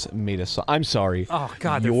Johnson once made a song. I'm sorry. Oh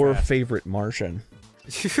god, Your favorite Martian.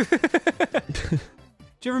 Did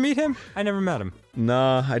you ever meet him? I never met him.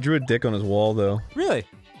 Nah, I drew a dick on his wall though. Really?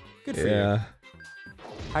 Good for you. Yeah.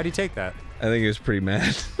 How'd he take that? I think he was pretty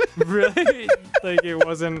mad. Really? Like it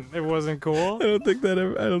wasn't cool? I don't think I've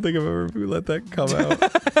ever let that come out.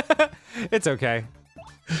 It's okay.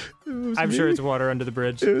 I'm sure it's water under the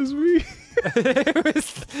bridge. It was me. It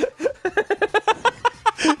was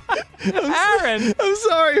Arin! I'm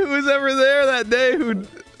sorry, who was ever there that day who...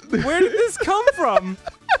 Where did this come from?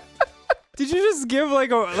 Did you just give like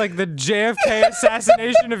the JFK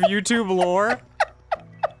assassination of YouTube lore?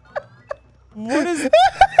 What is...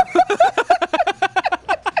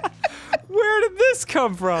 Where did this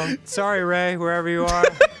come from? Sorry, Ray, wherever you are.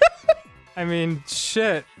 I mean,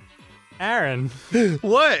 shit. Arin.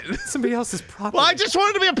 What? Somebody else's property. Well, I just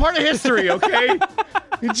wanted to be a part of history, okay?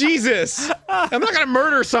 Jesus. I'm not gonna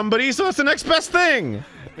murder somebody, so it's the next best thing.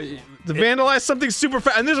 To vandalize something super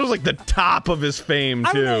fast. And this was like the top of his fame, too.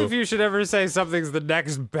 I don't know if you should ever say something's the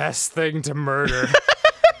next best thing to murder.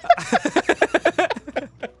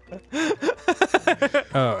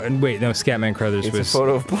 Oh, and wait, no, Scatman Crothers It's was... a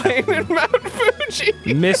photo of plane in Mount Fuji.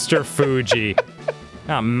 Mr. Fuji.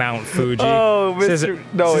 Not Mount Fuji. Oh, Mr.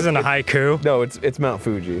 This isn't a haiku? No, it's Mount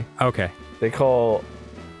Fuji. Okay. They call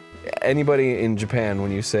anybody in Japan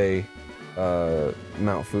when you say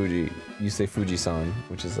Mount Fuji, you say Fuji-san,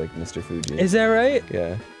 which is like Mr. Fuji. Is that right?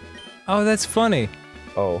 Yeah. Oh, that's funny.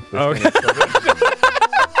 Oh. Okay.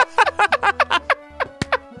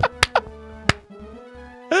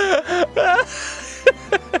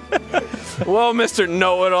 Well, Mr.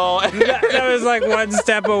 Know-It-All. That was like one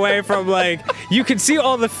step away from like, you can see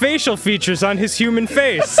all the facial features on his human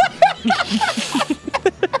face.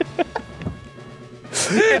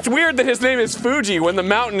 It's weird that his name is Fuji when the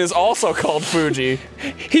mountain is also called Fuji.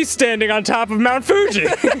 He's standing on top of Mount Fuji.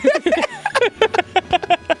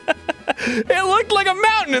 It looked like a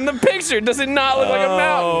mountain in the picture. Does it not look like a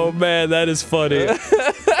mountain? Oh man, that is funny.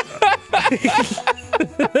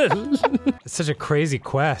 such a crazy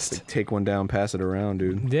quest. Like, take one down, pass it around,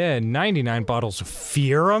 dude. Yeah, 99 bottles of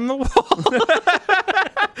fear on the wall.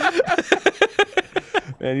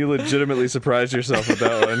 Man, you legitimately surprised yourself with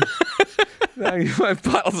that one. 95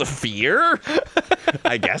 bottles of fear?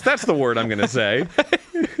 I guess that's the word I'm gonna say.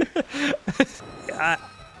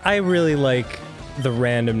 I really like the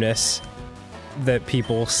randomness that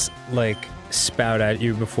people like spout at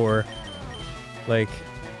you before, like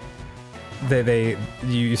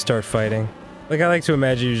you start fighting. Like I like to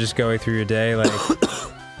imagine you just going through your day like,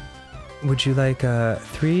 would you like 2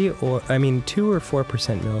 or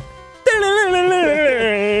 4% milk?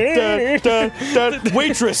 That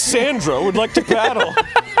waitress Sandra would like to paddle.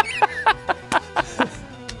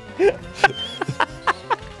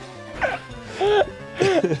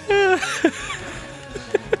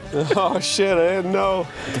 Oh shit, I didn't know.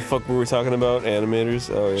 What the fuck were we talking about?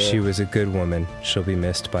 Animators? Oh yeah. She was a good woman. She'll be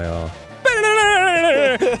missed by all.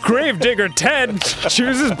 Gravedigger Ted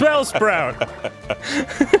chooses Bellsprout.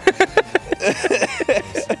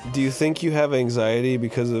 Do you think you have anxiety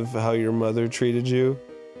because of how your mother treated you?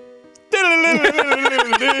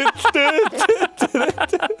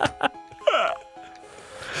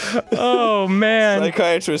 Oh man.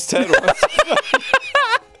 Psychiatrist Ted wants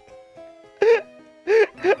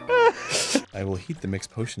I will heat the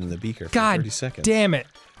mixed potion in the beaker for God 30 seconds. damn it.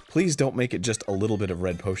 Please don't make it just a little bit of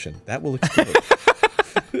red potion. That will explode.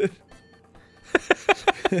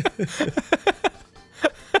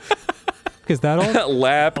 Is that all?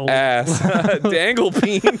 Lap ass. Dangle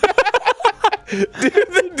peen.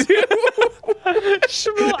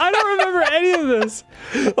 Shmuel, I don't remember any of this.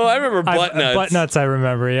 Oh, I remember butt nuts. Butt nuts I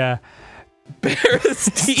remember, yeah. Bear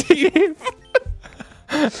Steve.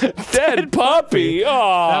 Dead puppy.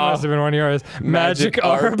 Oh, That must have been one of yours. Magic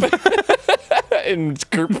Arb. And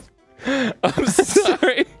I'm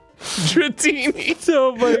sorry. Dratini.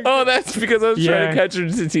 So funny. Oh, that's because I was trying to catch a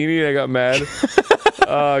Dratini and I got mad.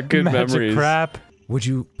 Oh, good Magic memories. crap. Would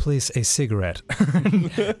you place a cigarette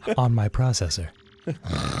on my processor?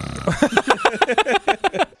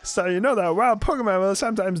 So you know that wild Pokemon will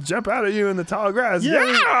sometimes jump out at you in the tall grass.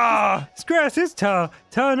 Yeah! This grass is tall.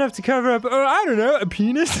 Tall enough to cover up, I don't know, a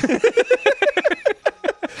penis?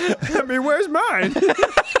 I mean, where's mine?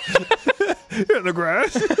 In the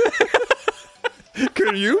grass.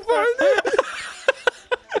 Could you find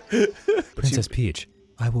it? Princess Peach,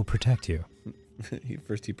 I will protect you.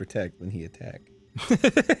 First he protect, then he attack.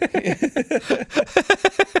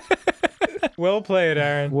 Well played,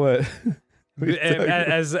 Arin. What?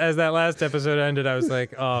 As that last episode ended, I was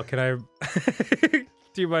like, oh, can I...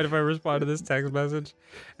 Do you mind if I respond to this text message?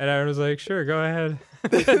 And Arin was like, sure, go ahead.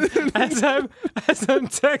 as I'm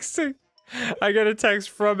texting, I get a text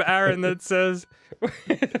from Arin that says...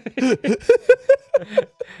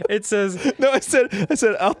 It says... No, I said,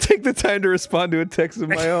 I'll take the time to respond to a text of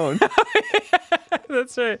my own.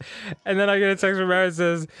 That's right. And then I get a text from Arin that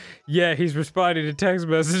says, yeah, he's responding to text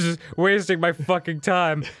messages, wasting my fucking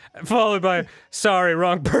time. Followed by, sorry,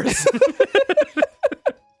 wrong person.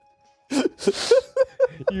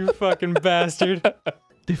 You fucking bastard.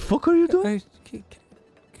 The fuck are you doing? Are you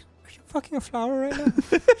fucking a flower right now?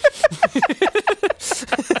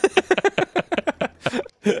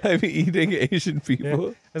 I'm eating Asian people.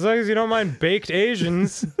 Yeah. As long as you don't mind baked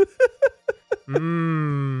Asians.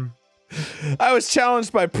 I was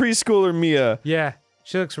challenged by preschooler Mia. Yeah,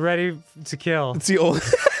 she looks ready to kill. It's the old.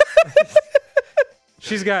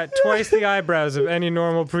 She's got twice the eyebrows of any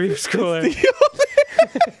normal preschooler.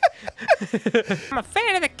 I'm a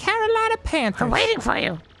fan of the Carolina Panthers. I'm waiting for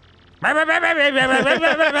you.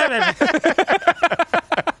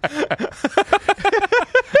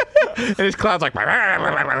 And his cloud's like.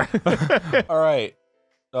 All right.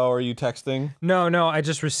 Oh, are you texting? No, I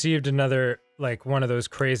just received another, like, one of those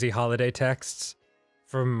crazy holiday texts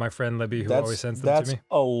from my friend Libby, who always sends them to me. That's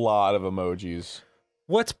a lot of emojis.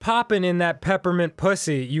 What's poppin' in that peppermint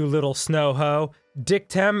pussy, you little snow hoe?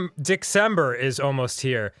 Dickcember is almost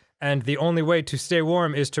here, and the only way to stay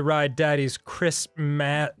warm is to ride Daddy's crisp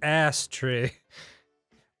ass tree.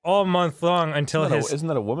 All month long until Isn't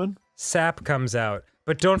that a woman? sap comes out.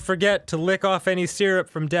 But don't forget to lick off any syrup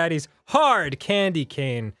from Daddy's hard candy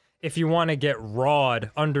cane if you want to get rawed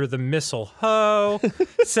under the mistletoe.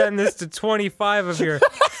 Send this to 25 of your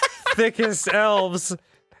thickest elves.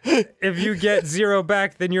 If you get 0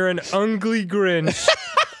 back, then you're an ugly Grinch.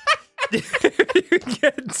 If you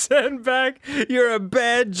get 10 back, you're a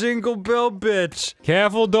bad Jingle Bell bitch.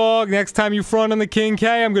 Careful, dog. Next time you front on the King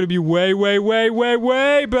K, I'm gonna be way, way, way, way,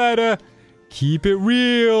 way better. Keep it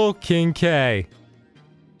real, King K.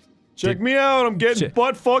 Check me out, I'm getting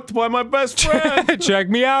butt fucked by my best friend. Check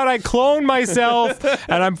me out, I cloned myself,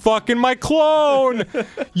 and I'm fucking my clone.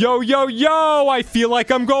 Yo, yo, yo, I feel like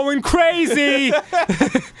I'm going crazy.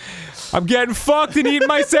 I'm getting fucked and eating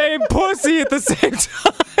my same pussy at the same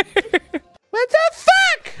time. What the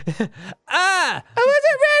fuck? I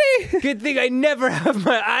wasn't ready. Good thing I never have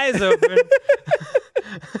my eyes open.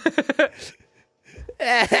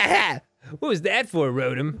 What was that for,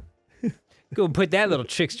 Rotom? Go and put that little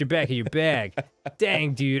trickster back in your bag.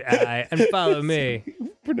 Dang, dude, and follow me.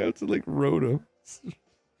 Pronounce it like Rotom.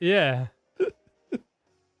 Yeah. That's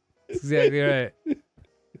exactly right.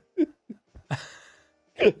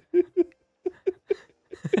 I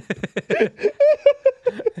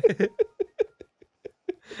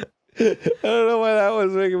don't know why that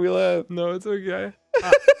was making me laugh. No, it's okay.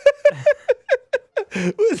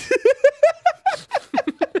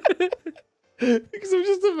 Because I'm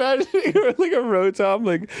just imagining her like a Rotom,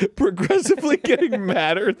 like progressively getting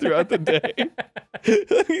madder throughout the day.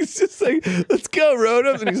 He's just like, let's go,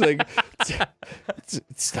 Rotom. And he's like,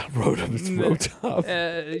 it's not Rotom, it's Rotom.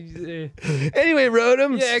 Anyway,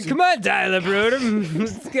 Rotom. Yeah, come on, dial up, Rotom.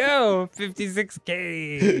 Let's go.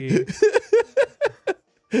 56K.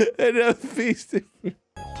 And I'm feasting.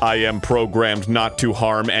 I am programmed not to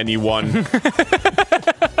harm anyone.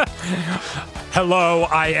 Hello,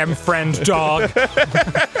 I am friend dog.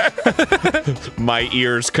 My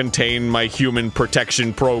ears contain my human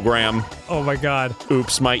protection program. Oh my god.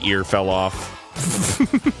 Oops, my ear fell off.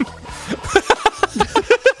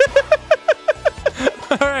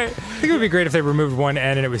 Alright. I think it would be great if they removed one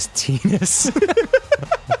N and it was Tennis.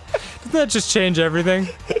 Doesn't that just change everything?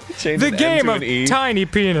 Change the game of tiny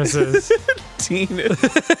penises. Tennis.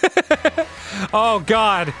 Oh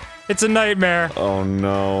god. It's a nightmare. Oh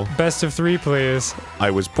no. Best of 3, please.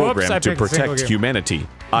 I was programmed to protect humanity.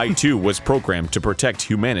 I too was programmed to protect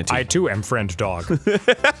humanity. I too am friend dog.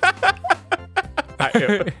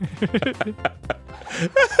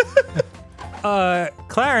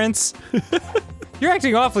 Clarence, you're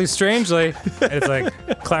acting awfully strangely. And it's like,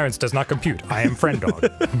 Clarence does not compute. I am friend dog.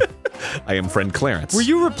 I am friend Clarence. Were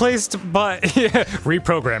you replaced by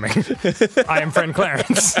reprogramming? I am friend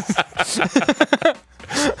Clarence.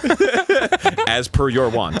 As per your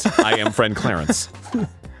want, I am friend Clarence.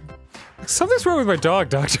 Something's wrong with my dog,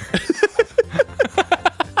 Doctor.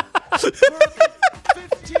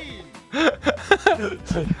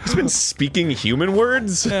 He's been speaking human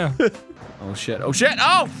words? Yeah. Oh shit, oh shit,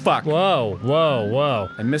 oh fuck! Whoa, whoa, whoa.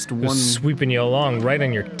 I missed one. Just sweeping you along right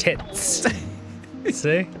on your tits.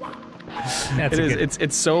 See? That's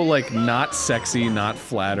it's so like not sexy, not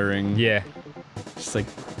flattering. Yeah. Just like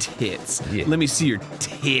tits. Yeah. Let me see your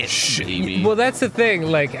tits, baby. Well, that's the thing.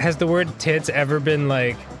 Like, has the word tits ever been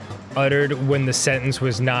like uttered when the sentence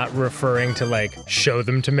was not referring to like show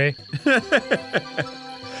them to me?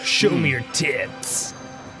 Show me your tits.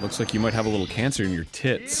 Looks like you might have a little cancer in your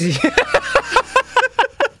tits.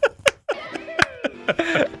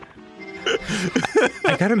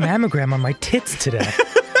 I got a mammogram on my tits today.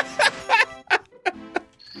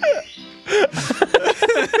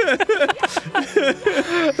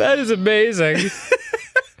 That is amazing.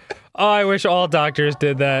 Oh, I wish all doctors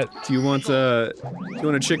did that. Do you want a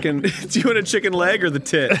chicken? Do you want a chicken leg or the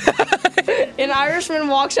tit? An Irishman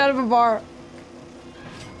walks out of a bar.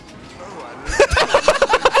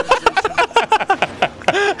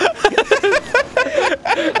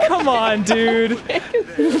 Come on, dude.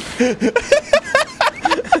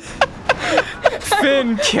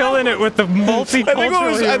 Finn killing it with the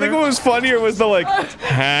multicultural I think what was funnier was the like, huh?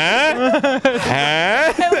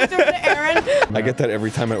 Huh? I looked over to Arin. I get that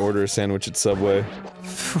every time I order a sandwich at Subway.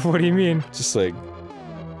 What do you mean? Just like,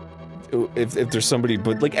 if there's somebody,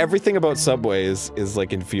 but like everything about Subway is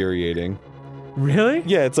like infuriating. Really?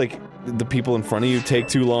 Yeah, it's like the people in front of you take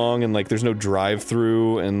too long, and like there's no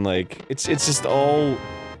drive-through, and like it's just all.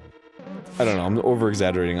 I don't know, I'm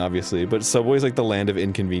over-exaggerating, obviously, but Subway's like the land of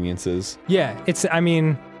inconveniences. Yeah, I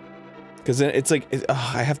mean... Because then it's like,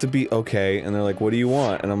 I have to be okay, and they're like, what do you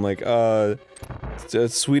want? And I'm like,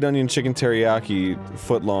 sweet onion chicken teriyaki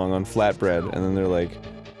footlong on flatbread, and then they're like,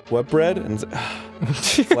 what bread? And it's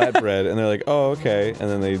flatbread, and they're like, oh, okay, and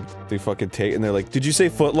then they fucking take, and they're like, did you say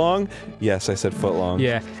footlong? Yes, I said footlong.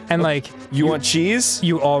 Yeah, and like... You want cheese?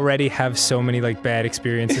 You already have so many like bad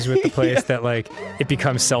experiences with the place Yeah. that like, it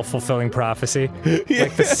becomes self-fulfilling prophecy. Yeah.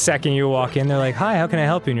 Like the second you walk in, they're like, hi, how can I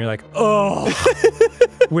help you? And you're like, oh,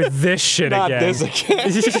 with this shit Not again. this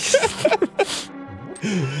again.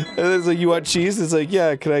 And it's like, you want cheese? It's like,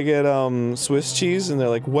 yeah, can I get, Swiss cheese? And they're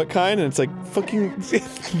like, what kind? And it's like, fucking...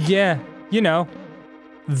 Yeah, you know,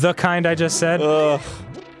 the kind I just said. Ugh.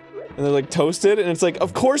 And And they're like toasted, and it's like,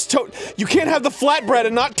 of course you can't have the flatbread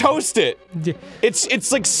and not toast it.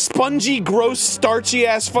 It's like spongy, gross, starchy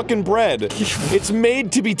ass fucking bread. It's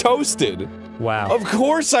made to be toasted. Wow. Of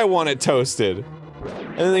course I want it toasted.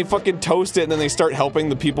 And then they fucking toast it, and then they start helping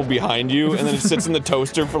the people behind you, and then it sits in the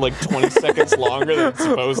toaster for like 20 seconds longer than it's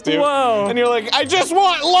supposed to. Whoa. And you're like, I just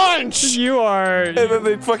want lunch! You are... And then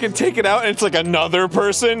they fucking take it out, and it's like another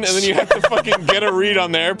person, and then you have to fucking get a read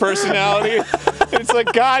on their personality. And it's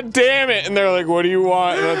like, God damn it! And they're like, what do you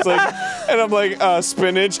want? And it's like, and I'm like,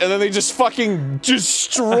 spinach. And then they just fucking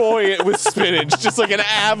destroy it with spinach. Just like an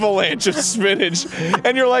avalanche of spinach.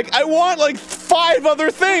 And you're like, I want like 5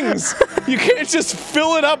 other things! You can't just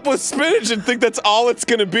fill it up with spinach and think that's all it's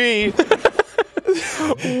gonna be.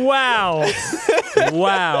 Wow.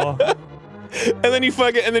 Wow. And then you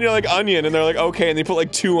fucking, and then you're like, onion, and they're like, okay, and they put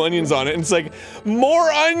like 2 onions on it, and it's like,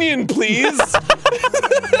 more onion, please!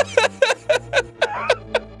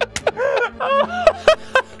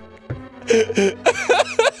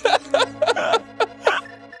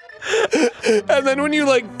 And then when you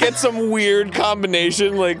like get some weird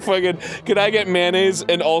combination, like fucking, could I get mayonnaise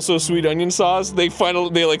and also sweet onion sauce? They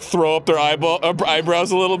like throw up their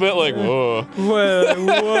eyebrows a little bit, like whoa,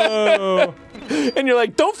 Whoa. and you're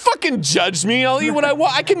like, don't fucking judge me. I'll eat what I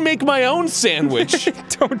want. I can make my own sandwich.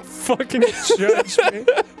 Don't fucking judge me.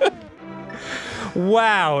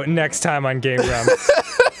 Wow. Next time on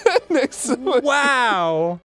GameGrumps. Next time. Wow.